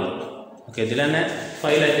വേണമെന്നാണ് പറഞ്ഞിട്ടുള്ളത്. ഓക്കെ, ഇതിൽ തന്നെ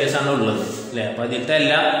 5 ലെറ്റേഴ്സാണ് ഉള്ളത് അല്ലേ? അപ്പോൾ അതിലത്തെ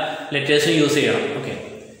എല്ലാ ലെറ്റേഴ്സും യൂസ് ചെയ്യണം. Okay,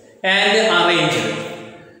 and arrange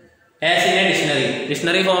as in A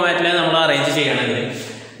dictionary ഫോമാറ്റിൽ നമ്മൾ അറേഞ്ച് ചെയ്യണമെങ്കിൽ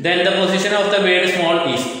then the position of the word small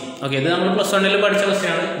is. Okay, ഇത് നമ്മൾ +1 പഠിച്ച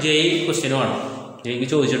ക്വസ്റ്റ്യനാണ്. JEE ക്വസ്റ്റ്യനുമാണ്. JEEക്ക്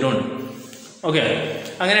ചോദിച്ചിട്ടുണ്ട്. ഓക്കെ,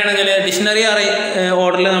 അങ്ങനെയാണെങ്കിൽ ഡിക്ഷണറി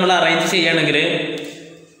ഓർഡറിൽ നമ്മൾ അറേഞ്ച് ചെയ്യണമെങ്കിൽ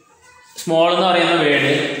സ്മോൾ എന്ന് പറയുന്ന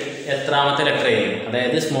വേർഡ് എത്രാമത്തെ ലെറ്റർ ആയിരിക്കും?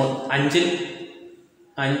 അതായത് സ്മോൾ 5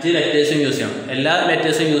 ലെറ്റേഴ്സും യൂസ് ചെയ്യണം. എല്ലാ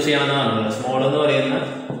ലെറ്റേഴ്സും യൂസ് ചെയ്യണമെന്ന് പറഞ്ഞില്ല. സ്മോൾ എന്ന് പറയുന്ന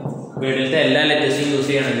വേർഡിലത്തെ എല്ലാ ലെറ്റേഴ്സും യൂസ്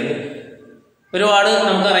ചെയ്യണമെങ്കിൽ ഒരുപാട്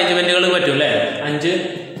നമുക്ക് അറേഞ്ച്മെൻറ്റുകൾ പറ്റും അല്ലേ?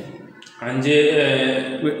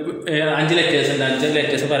 5 ലെറ്റേഴ്സ് ഉണ്ട്. 5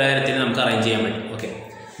 ലെറ്റേഴ്സ് പല തരത്തിൽ നമുക്ക് അറേഞ്ച് ചെയ്യാൻ പറ്റും. ഓക്കെ,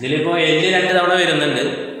 ഇതിലിപ്പോൾ L 2 തവണ വരുന്നുണ്ട്.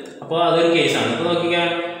 അപ്പോൾ അതൊരു കേസാണ്. ഇപ്പോൾ നോക്കിയാൽ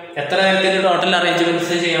എത്ര തരത്തിൽ ടോട്ടൽ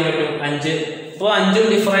അറേഞ്ച്മെൻറ്റ്സ് ചെയ്യാൻ പറ്റും? 5. ഇപ്പോൾ 5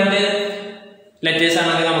 ഡിഫറെൻറ്റ് ലെറ്റേഴ്സ്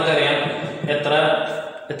ആണെങ്കിൽ നമുക്കറിയാം എത്ര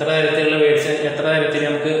തരത്തിലുള്ള വേർഡ്സ്,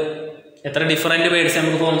 എത്ര ഡിഫറെൻറ്റ് വേർഡ്സ്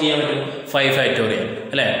നമുക്ക് ഫോം ചെയ്യാൻ പറ്റും? 5 ഫാക്ടോറിയൽ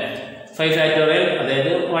അല്ലേ? 5 ഫാക്ടോറിയൽ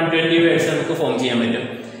അതായത് 120 വേർഡ്സ് നമുക്ക് ഫോം ചെയ്യാൻ പറ്റും.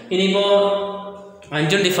 ഇനിയിപ്പോൾ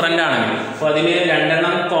 5 ഡിഫറെൻ്റ് ആണെങ്കിൽ അപ്പോൾ അതിൽ 2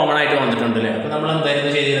 എണ്ണം കോമൺ ആയിട്ട് വന്നിട്ടുണ്ട് അല്ലേ? അപ്പോൾ നമ്മൾ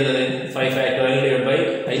എന്തായിരുന്നു ചെയ്തിരുന്നത്? 5 ഫാക്ടോറിയൽ /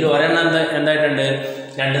 അതിൽ ഒരെണ്ണം എന്തായിട്ടുണ്ട്?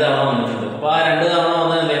 2 തവണ വന്നിട്ടുണ്ട്. അപ്പോൾ ആ 2 തവണ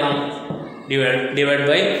വന്ന് എന്ത് ചെയ്യണം? ഡിവൈഡ്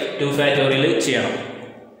ബൈ 2 ഫാക്ടോറിയൽ ചെയ്യണം.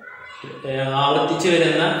 ആവർത്തിച്ച്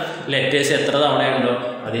വരുന്ന ലെറ്റേഴ്സ് എത്ര തവണയുണ്ടോ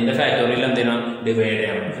അതിൻ്റെ ഫാക്ടോറിയൽ എന്ത് ചെയ്യണം? ഡിവൈഡ്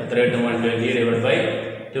ചെയ്യണം. എത്ര കിട്ടും? 120 ഡിവൈഡ് ബൈ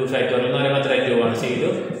 2 ഫാക്ടോറിയൽ എന്ന് പറയുമ്പോൾ എത്ര? 2 1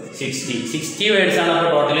 60 വേർഡ്സ് ആണ്. അപ്പോൾ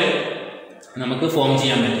ടോട്ടൽ നമുക്ക് ഫോം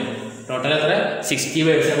ചെയ്യാൻ പറ്റും. ടോട്ടൽ എത്ര? 60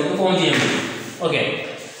 വേർഡ്സ് നമുക്ക് ഫോം ചെയ്യാൻ പറ്റും. ഓക്കെ,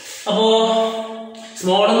 അപ്പോൾ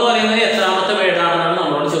സ്മോൾ എന്ന് പറയുന്നത് എത്രാമത്തെ വേർഡാണെന്നാണ്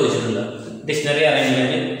നമ്മളോട് ചോദിച്ചിട്ടുള്ളത് ഡിക്ഷണറി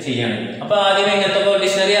അറേഞ്ച്മെൻറ്റ് ചെയ്യുകയാണെങ്കിൽ. അപ്പോൾ ആദ്യം ഇങ്ങനത്തെ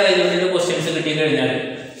ഡിക്ഷണറി അറേഞ്ച്മെൻറ്റിൻ്റെ ക്വസ്റ്റ്യൻസ് കിട്ടിക്കഴിഞ്ഞാൽ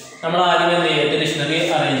നമ്മൾ ആദ്യം എന്ത് ചെയ്യുക? ഡിക്ഷണറി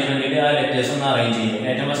അറേഞ്ച്മെൻറ്റ് അറേഞ്ച്മെൻറ്റിൽ ആ ലെറ്റേഴ്സ് ഒന്ന് അറേഞ്ച് ചെയ്യും.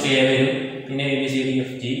 ഏറ്റവും ഫസ്റ്റ് എ വരും, പിന്നെ A B C D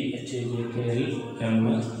F G H I J K L M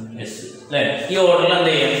S അല്ലേ? ഈ ഓർഡറിൽ എന്ത്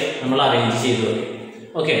ചെയ്യാം നമ്മൾ അറേഞ്ച് ചെയ്ത് വരും.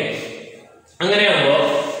 ഓക്കെ, അങ്ങനെയാകുമ്പോൾ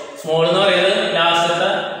സ്മോൾ എന്ന് പറയുന്നത് ലാസ്റ്റത്തെ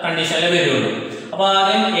കണ്ടീഷനിലേ വരുള്ളൂ. അപ്പോൾ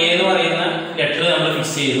ആദ്യം എ എന്ന് പറയുന്ന ലെറ്റർ നമ്മൾ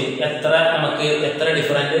ഫിക്സ് ചെയ്തു. എത്ര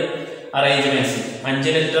ഡിഫറൻറ്റ് അറേഞ്ച്മെൻറ്റ്സ്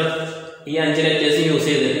 5 ലെറ്റർ, ഈ 5 ലെറ്റേഴ്സ് യൂസ്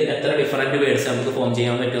ചെയ്തിട്ട് എത്ര ഡിഫറൻറ്റ് വേർഡ്സ് നമുക്ക് ഫോം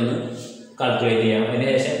ചെയ്യാൻ പറ്റുമെന്ന് കാൽക്കുലേറ്റ് ചെയ്യാം. അതിന്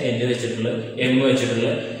ശേഷം എൽ വെച്ചിട്ടുള്ളത്, എം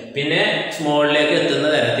വെച്ചിട്ടുള്ളത്, പിന്നെ സ്മോളിലേക്ക് എത്തുന്ന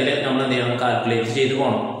തരത്തിൽ നമ്മൾ എന്ത് ചെയ്യണം, കാൽക്കുലേറ്റ് ചെയ്ത്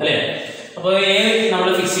പോകണം അല്ലേ? അപ്പോൾ എ നമ്മൾ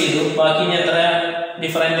ഫിക്സ് ചെയ്തു. ബാക്കി ഇനി എത്ര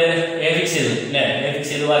ഡിഫറൻറ്റ് എ ഫിക്സ് ചെയ്തു അല്ലേ? എ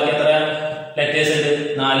ഫിക്സ് ചെയ്തു. ബാക്കി എത്ര ലെറ്റേഴ്സ് ഉണ്ട്?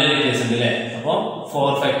 4 ലെറ്റേഴ്സ് ഉണ്ട് അല്ലേ? അപ്പോൾ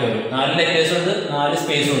 4 ഫാക്ടോറിയൽ. 4 ലെറ്റേഴ്സും ഉണ്ട്, 4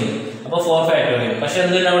 സ്പേസും ഉണ്ട്. അപ്പോൾ 4 ഫാക്ടോറിയൽ. പക്ഷെ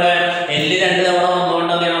എന്തുണ്ട് അവിടെ എല്ല് 2 തവണ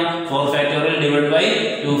വന്നുകൊണ്ട് എന്ത് ചെയ്യണം? 4 ഫാക്ടോറിയൽ ഡിവൈഡ് ബൈ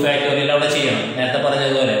 2 ഫാക്ടോറിയൽ അവിടെ ചെയ്യണം, നേരത്തെ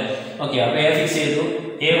പറഞ്ഞതുപോലെ. ഓക്കെ, അപ്പോൾ എ ഫിക്സ് ചെയ്തു.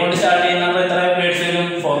 എ കൊണ്ട് സ്റ്റാർട്ട് ചെയ്യുന്ന നമ്മൾ എത്ര വേർഡ്സ് വരും?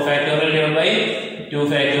 4 factorial divide by 2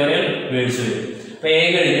 factorial words വരും. അപ്പോൾ എ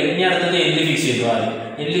കഴിഞ്ഞു. ഇനി അടുത്തത് എല്ല് ഫിക്സ് ചെയ്തു. ആദ്യം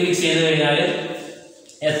എല്ല് ഫിക്സ് ചെയ്ത് കഴിഞ്ഞാൽ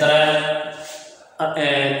എത്ര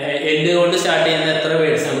എല്ല് കൊണ്ട് സ്റ്റാർട്ട് ചെയ്യുന്ന എത്ര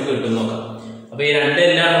വേർഡ്സ് നമുക്ക് കിട്ടും നോക്കാം. അപ്പോൾ ഈ 2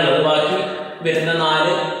 എല്ലാണുള്ളത്. ബാക്കി വരുന്ന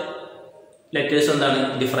 4 ലെറ്റേഴ്സ് എന്താണ്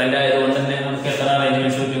ഡിഫറെൻ്റ് ആയതുകൊണ്ട് തന്നെ നമുക്ക് എത്ര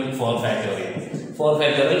അറേഞ്ച്മെൻറ്റ്സ് കിട്ടും? 4 ഫാക്ടോറിയൽ. 4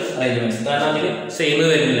 factorial arrangements. കാരണം അതിൽ സെയിം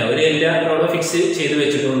വരുന്നില്ല. ഒരു എല്ല് അവിടെ ഫിക്സ് ചെയ്ത്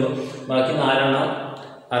വെച്ചിട്ടുണ്ട്. ബാക്കി 4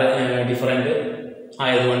 ഡിഫറെൻറ്റ്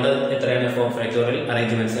ആയതുകൊണ്ട് എത്രയാണ്? 4 ഫാക്ടോറിയൽ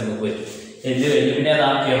അറേഞ്ച്മെൻറ്റ്സ് നമുക്ക് വരും. എല്ല് കഴിഞ്ഞു. പിന്നെ അതാ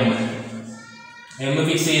എം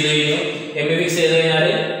ഫിക്സ് ചെയ്ത് കഴിഞ്ഞു. എം ഫിക്സ് ചെയ്ത് കഴിഞ്ഞാൽ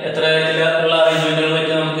എത്ര ഉള്ള അറേഞ്ച്മെൻറ്റുകൾ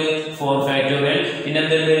പറ്റും നമുക്ക്? 4 ഫാക്ടോറിയൽ. പിന്നെ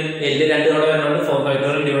എന്തുണ്ട്? എല്ല് 2 കൂടെ വരുന്നുണ്ട്. 4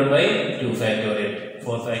 factorial divide by 2 factorial.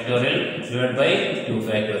 4 factorial divide by 2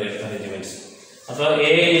 factorial arrangements. അപ്പോൾ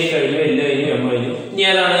എ കഴിഞ്ഞു, എല്ല് കഴിഞ്ഞു, എം കഴിഞ്ഞു. ഇനി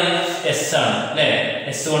ഏതാണ്? എസ് ആണ് അല്ലേ?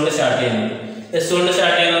 എസ് കൊണ്ട് സ്റ്റാർട്ട് ചെയ്യുന്നത്. എസ് കൊണ്ട്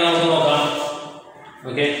സ്റ്റാർട്ട് ചെയ്യുന്നത് നമുക്ക് നോക്കാം.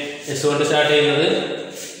 ഓക്കെ, എസ് കൊണ്ട് സ്റ്റാർട്ട് ചെയ്യുന്നത്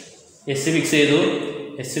എസ് ഫിക്സ് ചെയ്തു.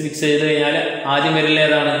 എസ് ഫിക്സ് ചെയ്ത് കഴിഞ്ഞാൽ ആദ്യം വരില്ല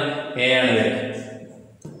ഏതാണ്? എ ആണ് വരിക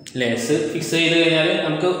അല്ലേ? എസ് ഫിക്സ് ചെയ്ത് കഴിഞ്ഞാൽ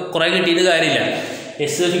നമുക്ക് കുറേ കിട്ടിയിട്ട് കാര്യമില്ല.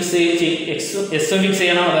 എസ് ഫിക്സ്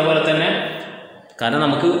ചെയ്യണം. അതേപോലെ തന്നെ കാരണം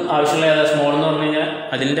നമുക്ക് ആവശ്യമുള്ള ഏതാ? സ്മോൾ എന്ന് പറഞ്ഞു കഴിഞ്ഞാൽ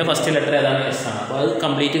അതിൻ്റെ ഫസ്റ്റ് ലെറ്റർ ഏതാണ്? എസ് ആണ്. അപ്പോൾ അത്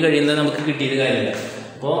കംപ്ലീറ്റ് കഴിയുന്നത് നമുക്ക് കിട്ടിയിട്ട് കാര്യമില്ല.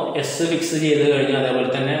 അപ്പോൾ എസ് ഫിക്സ് ചെയ്ത് കഴിഞ്ഞാൽ അതേപോലെ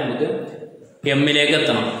തന്നെ നമുക്ക് എമ്മിലേക്ക്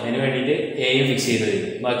എത്തണം. അതിന് വേണ്ടിയിട്ട് എയും ഫിക്സ് ചെയ്ത് കഴിഞ്ഞു.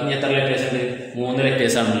 ബാക്കി ഇനി എത്ര ലെറ്റേഴ്സ് ഉണ്ട്? 3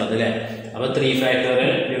 ലെറ്റേഴ്സ് ആണുള്ളത് അല്ലേ? അപ്പോൾ 3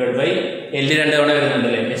 ഫാക്ടോറിയൽ ഡിവൈഡ് ബൈ എല്ല് 2 തവണ വരുന്നുണ്ട്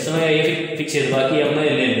അല്ലേ? എസും എ ഫിക്സ് ചെയ്തു. ബാക്കി എം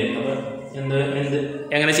എല്ല് ഉണ്ട്. അപ്പോൾ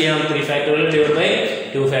എങ്ങനെ ചെയ്യണം? 3 ഫാക്ടോറിയൽ ഡിവൈഡ് ബൈ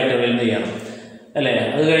 2 ഫാക്ടോറിയൽ ചെയ്യണം അല്ലേ?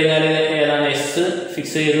 അത് കഴിഞ്ഞാൽ ഏതാണ്? എസ്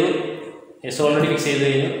ഫിക്സ് ചെയ്തു. എസ് ഓൾറെഡി ഫിക്സ് ചെയ്ത്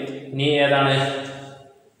കഴിഞ്ഞു. ഇനി ഏതാണ്?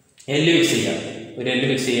 എല്ല് ഫിക്സ് ചെയ്യാം. ഒരു എല്ല്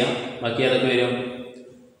ഫിക്സ് ചെയ്യാം. ബാക്കി ഏതൊക്കെ വരും?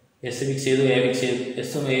 എസ് ഫിക്സ് ചെയ്തു, എ ഫിക്സ് ചെയ്തു,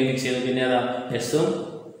 എസും എയും ഫിക്സ് ചെയ്തു. പിന്നെ ഏതാ? എസും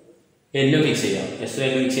എല്ലും ഫിക്സ് ചെയ്യാം. എസും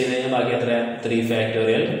എല്ലും ഫിക്സ് ചെയ്ത് കഴിഞ്ഞാൽ ബാക്കി എത്ര? 3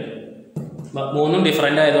 ഫാക്ടോറിയൽ. 3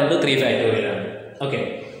 ഡിഫറെൻ്റ് ആയതുകൊണ്ട് 3 ഫാക്ടോറിയൽ ആണ്. ഓക്കെ,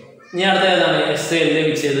 ഇനി അടുത്ത ഏതാണ്? എസ് എല്ല്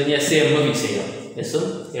ഫിക്സ് ചെയ്തു. ഇനി എസ് എം ഫിക്സ് ചെയ്യാം. എസും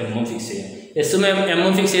എമ്മും ഫിക്സ് ചെയ്യാം. എസും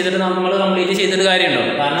എമ്മും ഫിക്സ് ചെയ്തിട്ട് നമ്മൾ കംപ്ലീറ്റ് ചെയ്തിട്ട് കാര്യമുണ്ടോ?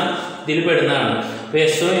 കാരണം ഇതിൽ പെടുന്നതാണ്. അപ്പോൾ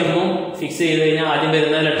എസും എമ്മും ഫിക്സ് ചെയ്ത് കഴിഞ്ഞാൽ ആദ്യം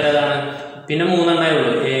വരുന്ന ലെറ്റർ ഏതാണ്? പിന്നെ 3 എണ്ണേ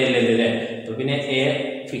ഉള്ളൂ, എ എൽ എൽ അല്ലേ? അപ്പോൾ പിന്നെ എ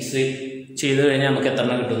ഫിക്സ് ചെയ്ത് കഴിഞ്ഞാൽ നമുക്ക് എത്ര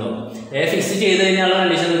എണ്ണം കിട്ടുന്നു? എ ഫിക്സ് ചെയ്ത് കഴിഞ്ഞാൽ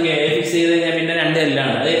കണ്ടീഷൻ നോക്കിയാൽ എ ഫിക്സ് ചെയ്ത് കഴിഞ്ഞാൽ പിന്നെ 2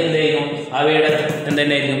 എല്ലാണ്. അത് എന്തായിരിക്കും? ആ വേയുടെ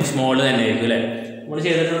എന്തുതന്നെയായിരിക്കും? സ്മോൾ തന്നെ ആയിരിക്കും അല്ലേ? നമ്മൾ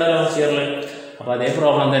ചെയ്തിട്ടുണ്ടല്ലോ ലാസ്റ്റ് ഇയറിൽ. അപ്പോൾ അതേ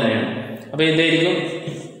പ്രോബ്ലം തന്നെയാണ്. അപ്പോൾ എന്തായിരിക്കും?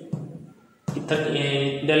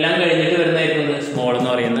 ഇതെല്ലാം കഴിഞ്ഞിട്ട് വരുന്നതായിരിക്കും സ്മോൾ എന്ന്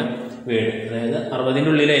പറയുന്ന വേർഡ്, അതായത് 60ൻ്റെ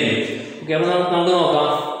ഉള്ളിലായിരിക്കും. ഓക്കെ, അപ്പോൾ നമുക്ക് നോക്കാം.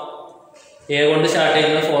 എ കൊണ്ട് സ്റ്റാർട്ട്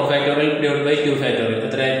ചെയ്യുന്നത് 4 ഫാക്ടോറിയൽ ഡിവൈഡ് ബൈ 2 ഫാക്ടോറിയൽ.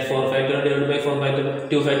 എത്ര? 4 factorial divide by 4 factorial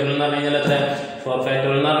 2 factorial എന്ന് പറഞ്ഞു കഴിഞ്ഞാൽ എത്ര? 4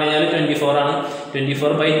 ഫാക്ടോറിയൽ എന്ന് പറഞ്ഞു കഴിഞ്ഞാൽ 24 ആണ്.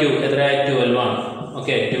 24 ബൈ 2 എത്ര? 12 ആണ്.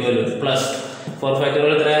 ഓക്കെ, 12 പ്ലസ് 4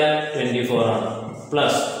 ഫാക്ടോറിയൽ എത്ര? 24 ആണ്.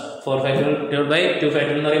 Plus 4 factorial divide by 2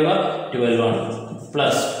 factorial എന്ന് പറയുമ്പോൾ 12 ആണ്.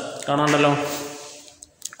 പ്ലസ് കാണാണ്ടല്ലോ.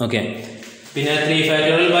 ഓക്കെ, പിന്നെ 3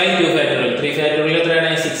 ഫാക്ടോറിയൽ ബൈ 2 ഫാക്ടോറിയൽ. 3 ഫാക്ടോറിയൽ എത്രയാണ്?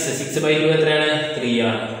 6 ബൈ 2 എത്രയാണ്? 3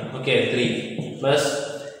 ആണ്. ഓക്കെ, 3 പ്ലസ്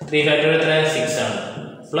 3 ഫാക്ടോറിയൽ എത്ര? 6 ആണ്.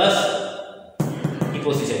 പ്ലസ് ഈ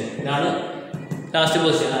പൊസിഷൻ, ഇതാണ് ലാസ്റ്റ്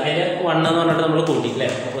പൊസിഷൻ. അതിൻ്റെ 1 എന്ന് പറഞ്ഞിട്ട് നമ്മൾ കൂട്ടി അല്ലേ?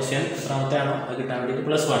 പൊസിഷൻ എത്രാമത്തെ ആണോ അത് കിട്ടാൻ വേണ്ടിയിട്ട്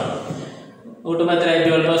 +1 കൂട്ടുമ്പോൾ എത്ര?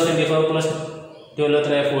 12 പ്ലസ് 24 പ്ലസ് 12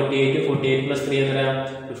 എത്ര? 48. 48 പ്ലസ് 3 എത്ര?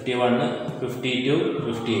 51. 52,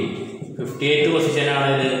 58 പൊസിഷനാണ്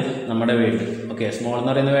ഇത് നമ്മുടെ വേർഡ്. ഓക്കെ, സ്മോൾ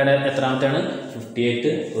എന്ന് പറയുന്ന വേർഡ് എത്രാമത്തെയാണ്?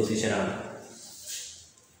 58 പൊസിഷനാണ്.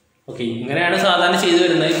 ഓക്കെ, ഇങ്ങനെയാണ് സാധാരണ ചെയ്തു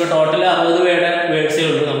വരുന്നത്. ഇപ്പോൾ ടോട്ടൽ 60 വേർഡ്സേ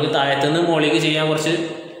ഉള്ളൂ. നമുക്ക് താഴത്തുനിന്ന് മുകളിലേക്ക് ചെയ്യാൻ കുറച്ച്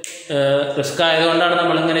റിസ്ക് ആയതുകൊണ്ടാണ്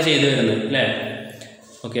നമ്മളിങ്ങനെ ചെയ്തു വരുന്നത് അല്ലേ?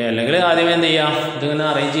 ഓക്കെ, അല്ലെങ്കിൽ ആദ്യമേ എന്ത് ചെയ്യാം? ഇതിങ്ങനെ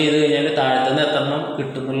അറേഞ്ച് ചെയ്ത് കഴിഞ്ഞാൽ താഴത്തുനിന്ന് എത്ര എണ്ണം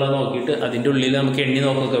കിട്ടുന്നുള്ളത് നോക്കിയിട്ട് അതിൻ്റെ ഉള്ളിൽ നമുക്ക് എണ്ണി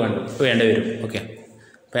നോക്കൊക്കെ വേണ്ടി വരും. ഓക്കെ,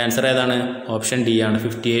 അപ്പോൾ ആൻസർ ഏതാണ്? ഓപ്ഷൻ ഡി ആണ്.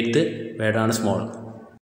 58th വേർഡാണ് small.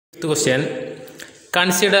 Question,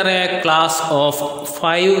 Consider a class of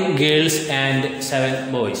 5 girls and 7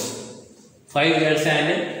 boys. 5 girls and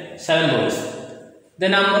 7 boys. The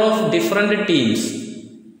number of different teams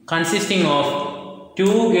consisting of 2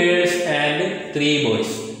 girls and 3 boys.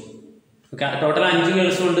 Okay, total 5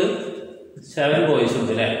 girls and 7 boys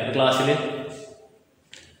ഉണ്ട് അല്ലേ ക്ലാസ്സിൽ.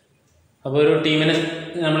 അപ്പോൾ ഒരു ടീമിനെ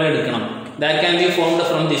നമ്മൾ എടുക്കണം. That can be formed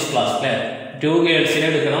from this class അല്ലേ. 2 girlsനെ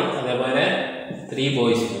എടുക്കണം, അതേപോലെ 3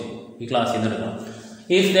 boysനെ ഈ ക്ലാസ്സിൽ നിന്ന് എടുക്കണം.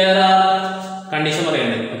 If there are condition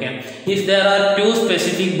പറയുന്നത്, okay, if there are 2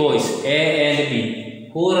 specific boys A and B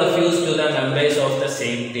who refuse to the members of the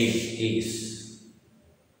same team is,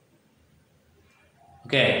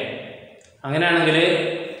 okay, അങ്ങനെയാണെങ്കിൽ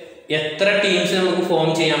എത്ര ടീംസ് നമുക്ക് ഫോം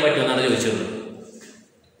ചെയ്യാൻ പറ്റുമെന്നാണ് ചോദിച്ചത്.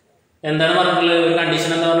 എന്താണ് പറഞ്ഞിട്ടുള്ളത്? ഒരു കണ്ടീഷൻ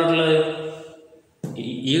എന്താ പറഞ്ഞിട്ടുള്ളത്?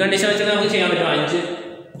 ഈ കണ്ടീഷൻ വെച്ചാൽ നമുക്ക് ചെയ്യാൻ പറ്റും.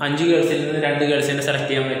 5 ഗേൾസിൽ നിന്ന് 2 ഗേൾസിനെ സെലക്ട്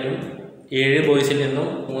ചെയ്യാൻ പറ്റും. 7 ബോയ്സിൽ നിന്നും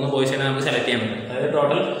 3 ബോയ്സിനെ നമുക്ക് സെലക്ട് ചെയ്യാൻ പറ്റും. അതായത്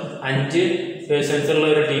ടോട്ടൽ 5 പേഴ്സൺസ് ഉള്ള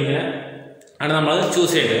ഒരു ടീമിനെ ആണ് നമ്മൾ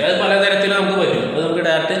ചൂസ് ചെയ്തത്. അത് പലതരത്തിലും നമുക്ക് പറ്റും. അത് നമുക്ക്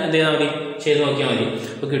ഡയറക്റ്റ് എന്ത് ചെയ്താൽ മതി, ചെയ്ത് നോക്കിയാൽ മതി,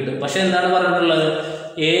 അപ്പോൾ കിട്ടും. പക്ഷേ എന്താണ് പറഞ്ഞിട്ടുള്ളത്?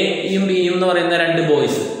 എയും ബിയും എന്ന് പറയുന്ന 2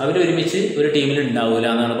 ബോയ്സ് അവർ ഒരുമിച്ച് ഒരു ടീമിൽ ഉണ്ടാവില്ല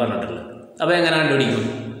എന്നാണ് പറഞ്ഞിട്ടുള്ളത്. അപ്പോൾ എങ്ങനെ കണ്ടുപിടിക്കും?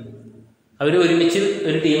 അവർ ഒരുമിച്ച്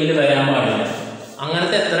ഒരു ടീമിൽ വരാൻ പാടില്ല.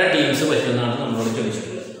 അങ്ങനത്തെ എത്ര ടീംസ് പറ്റുമെന്നാണ് നമ്മളോട്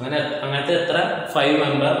ചോദിച്ചിട്ടുള്ളത്. അങ്ങനത്തെ എത്ര 5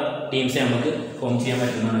 മെമ്പർ ടീംസ് നമുക്ക് ഫോം ചെയ്യാൻ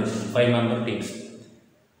പറ്റുമെന്നാണ് ചോദിച്ചത്. 5 മെമ്പർ ടീംസ്.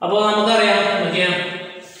 അപ്പോൾ നമുക്കറിയാം നോക്കിയാൽ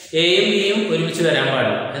എയും ബിയും ഒരുമിച്ച് വരാൻ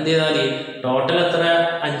പാടില്ല. എന്ത് ചെയ്താൽ മതി? ടോട്ടൽ എത്ര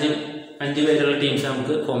 5 പേരുള്ള ടീംസ്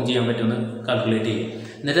നമുക്ക് ഫോം ചെയ്യാൻ പറ്റുമെന്ന് കാൽക്കുലേറ്റ് ചെയ്യും.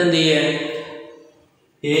 എന്നിട്ട് എന്ത് ചെയ്യുക?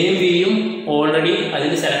 എയും ബിയും ഓൾറെഡി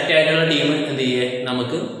അതിൽ സെലക്ട് ആയിട്ടുള്ള ടീം എന്ത് ചെയ്യുക?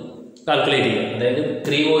 നമുക്ക് കാൽക്കുലേറ്റ് ചെയ്യാം. അതായത്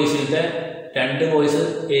 3 ബോയ്സിൻ്റെ 2 ബോയ്സ്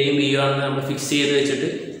എയും ബിയും ആണെന്ന് നമ്മൾ ഫിക്സ് ചെയ്ത് വെച്ചിട്ട്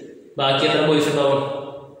ബാക്കി എത്ര ബോയ്സ് ഉണ്ടാവും?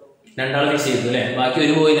 2 ആൾ ഫിക്സ് ചെയ്തു അല്ലേ. ബാക്കി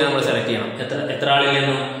ഒരു ബോയിനെ നമ്മൾ സെലക്ട് ചെയ്യണം. എത്ര ആളിൽ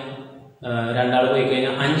നിന്നും 2 ആൾ പോയി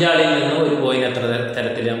കഴിഞ്ഞാൽ 5 ആളിൽ നിന്നും ഒരു ബോയിനെ എത്ര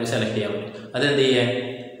തരത്തിൽ നമുക്ക് സെലക്ട് ചെയ്യാൻ പറ്റും. അതെന്ത് ചെയ്യാൻ?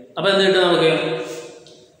 അപ്പോൾ എന്ത് കിട്ടും നമുക്ക്?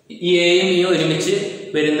 ഈ എയും ബിയും ഒരുമിച്ച്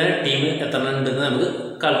വരുന്ന ടീം എത്ര ഉണ്ടെന്ന് നമുക്ക്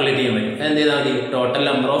കാൽക്കുലേറ്റ് ചെയ്യാൻ പറ്റും. എന്ത് ചെയ്താൽ മതി? ടോട്ടൽ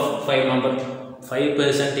നമ്പർ ഓഫ് 5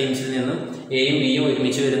 പേഴ്സൺ ടീംസിൽ നിന്നും എയും ബിയും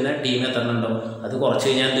ഒരുമിച്ച് വരുന്ന ടീം എത്ര ഉണ്ടാവും അത് കുറച്ച്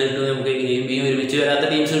കഴിഞ്ഞാൽ എന്ത് കിട്ടും? നമുക്ക് എയും ബിയും ഒരുമിച്ച് വരാത്ത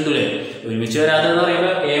ടീംസ് കിട്ടൂലേ. ഒരുമിച്ച് വരാത്തതെന്ന്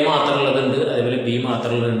പറയുമ്പോൾ എ മാത്രമുള്ളതുണ്ട്, അതേപോലെ ബി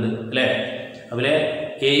മാത്രമുള്ളതുണ്ട് അല്ലേ. അതുപോലെ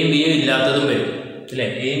എയും ബിയും ഇല്ലാത്തതും വരും അല്ലേ.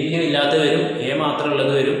 എയും ബിയും ഇല്ലാത്ത വരും, എ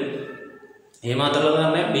മാത്രമുള്ളത് വരും. എ മാത്രമുള്ളത്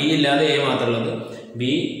പറഞ്ഞാൽ ബി ഇല്ലാതെ എ മാത്രമുള്ളത്,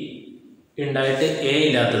 ബി ഉണ്ടായിട്ട് എ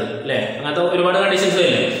ഇല്ലാത്തത് അല്ലേ. അങ്ങനത്തെ ഒരുപാട് കണ്ടീഷൻസ്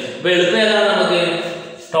വരില്ലേ. അപ്പോൾ എളുപ്പം ഏതാണ്? നമുക്ക്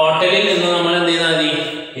ടോട്ടലിൽ നിന്ന് നമ്മൾ എന്ത് ചെയ്താൽ മതി?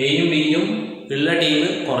 എയും ബിയും ഉള്ള ടീം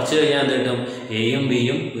കുറച്ച് കഴിഞ്ഞാൽ എന്ത് കിട്ടും? എയും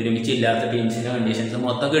ബിയും ഒരുമിച്ച് ഇല്ലാത്ത ടീംസിൻ്റെ കണ്ടീഷൻസ്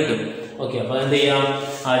മൊത്തം കിട്ടും. ഓക്കെ, അപ്പോൾ എന്ത് ചെയ്യാം?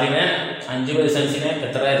 ആദ്യമേ 5 പേഴ്സൺസിനെ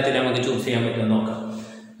എത്ര തരത്തിൽ നമുക്ക് ചൂസ് ചെയ്യാൻ പറ്റുമെന്ന് നോക്കാം.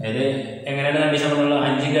 അതായത് എങ്ങനെയാണ് കണ്ടീഷൻ പറഞ്ഞുള്ളത്?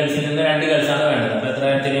 5 ഗേൾസിൽ നിന്ന് 2 ഗേൾസാണ് വേണ്ടത്. അപ്പോൾ എത്ര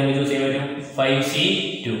തരത്തിൽ നമുക്ക് ചൂസ് ചെയ്യാൻ പറ്റും?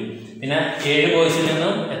 5C2. പിന്നെ 7 ബോയ്സിൽ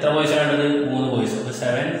നിന്നും എത്ര ബോയ്സ് വേണ്ടത്? 3 ബോയ്സ്. അപ്പോൾ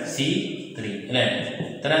 7C3 അല്ലേ.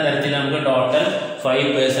 ഇത്ര തരത്തിൽ നമുക്ക് ടോട്ടൽ 5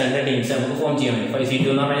 പേഴ്സൻ്റെ ടീംസ് നമുക്ക് ഫോം ചെയ്യാൻ പറ്റും. 5C2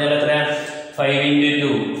 എന്ന് പറഞ്ഞു കഴിഞ്ഞാൽ എത്രയാണ്? 5 ×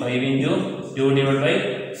 2 5 ×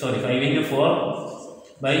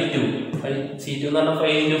 4/2. 5C2 എന്ന് പറഞ്ഞാൽ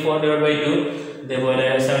 5 × 4/2. ഇതേപോലെ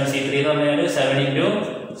 7C3 എന്ന് പറഞ്ഞാൽ 7 ×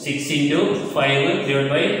 6 × 5/1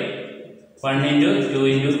 × 2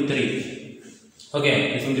 × 3. ഓക്കെ,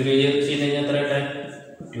 സിംപ്ലിഫൈ ചെയ്ത് കഴിഞ്ഞാൽ എത്ര കിട്ടാൻ?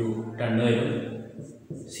 2 വരും.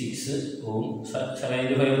 6 ഓം 7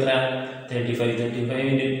 × 5 എത്ര? 35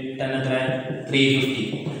 × 10 എത്ര? 350.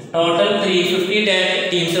 ടോട്ടൽ 350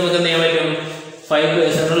 ടീംസ് നമുക്ക് എന്ത് ചെയ്യാൻ പറ്റും? 5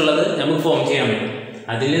 പേഴ്സൺ ഉള്ളത് നമുക്ക് ഫോം ചെയ്യാൻ പറ്റും.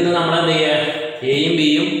 അതിൽ നിന്ന് നമ്മൾ എന്ത് ചെയ്യുക? എയും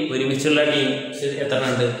ബിയും ഒരുമിച്ചുള്ള ടീംസ് എത്ര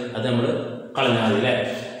ഉണ്ട് അത് നമ്മൾ കളഞ്ഞാൽ മതി അല്ലേ.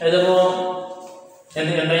 അതിപ്പോൾ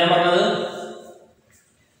എന്താ ഞാൻ പറഞ്ഞത്?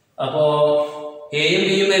 അപ്പോൾ എയും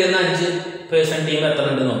ബിയും വരുന്ന 5 പേഴ്സൺ ടീം എത്ര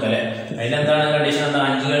ഉണ്ട് നോക്കാം അല്ലേ. അതിലെന്താണ് കണ്ടീഷൻ? എന്താ?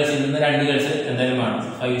 5 ഗേൾസിൽ നിന്ന് 2 ഗേൾസ് എന്തായാലും വേണം.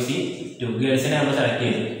 5C2 ഗേൾസിനെ നമ്മൾ സെലക്ട്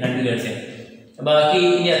ചെയ്തു, 2 ഗേൾസിനെ. ബാക്കി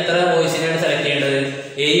ഇനി എത്ര ബോയ്സിനെയാണ് സെലക്ട് ചെയ്യേണ്ടത്?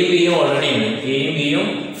 എയും ബിയും ഓൾറെഡി ഉണ്ട്, എയും ബിയും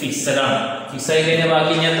ഫിക്സഡ് ആണ്. ഫിക്സ് ആയി കഴിഞ്ഞാൽ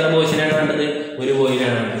ബാക്കി ഇനി എത്ര ബോയ്സിനാണ് വേണ്ടത്? ഒരു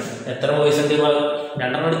ബോയിനാണ് വേണ്ടത്. എത്ര ബോയ്സ് ഉണ്ട്?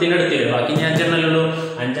 2 എടുത്തിട്ട് ബാക്കി ഇനി 5 ഉള്ളൂ.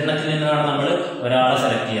 5 നിന്നാണ് നമ്മൾ ഒരാളെ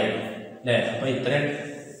സെലക്ട് ചെയ്യാൻ അല്ലേ. അപ്പോൾ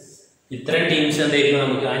ഇത്രയും ടീംസ് എന്തായിരിക്കും?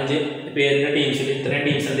 നമുക്ക് 5 പേരുടെ ടീംസിൽ ഇത്രയും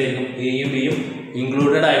ടീംസ് എന്തായിരിക്കും? എയും ബിയും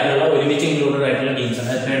ഇൻക്ലൂഡഡ് ആയിട്ടുള്ള, ഒരുമിച്ച് ഇൻക്ലൂഡഡ് ആയിട്ടുള്ള ടീംസ് ആണ്.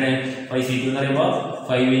 എത്രയാണ്? 5C2 എന്ന് പറയുമ്പോൾ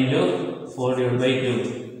 5 × 4/2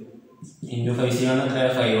 × 5C ആണ് എത്ര?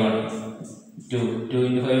 5 ആണ്. 2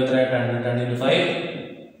 × 5 എത്ര? 10 ×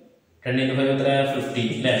 5 എത്ര? 50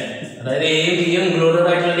 അല്ലേ. അതായത് എയും ബിയും ഇൻക്ലൂഡഡ്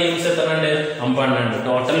ആയിട്ടുള്ള ടീംസ് എത്ര ഉണ്ട്? 50 ഉണ്ട്.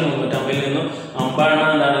 ടോട്ടൽ 350 നിന്നും 50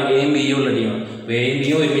 എന്താണ്? എയും ബിയും ഉള്ള ടീം. അപ്പോൾ എയും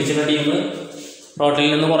ബിയും ഒരുമിച്ചുള്ള ടീം ടോട്ടലിൽ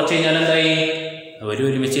നിന്ന് കുറച്ച് കഴിഞ്ഞാൽ എന്തായി? അവർ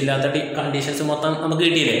ഒരുമിച്ചില്ലാത്ത കണ്ടീഷൻസ് മൊത്തം നമുക്ക്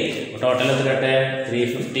കിട്ടിയില്ലേ. ടോട്ടൽ എത്ര?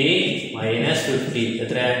 350 - 50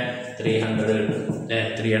 എത്ര? 300 കിട്ടും.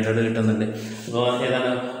 300 കിട്ടുന്നുണ്ട്. അപ്പോൾ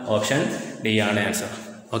ഏതാണ് ഓപ്ഷൻ ഡി ആണ് ആൻസർ.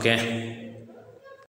 ഓക്കെ.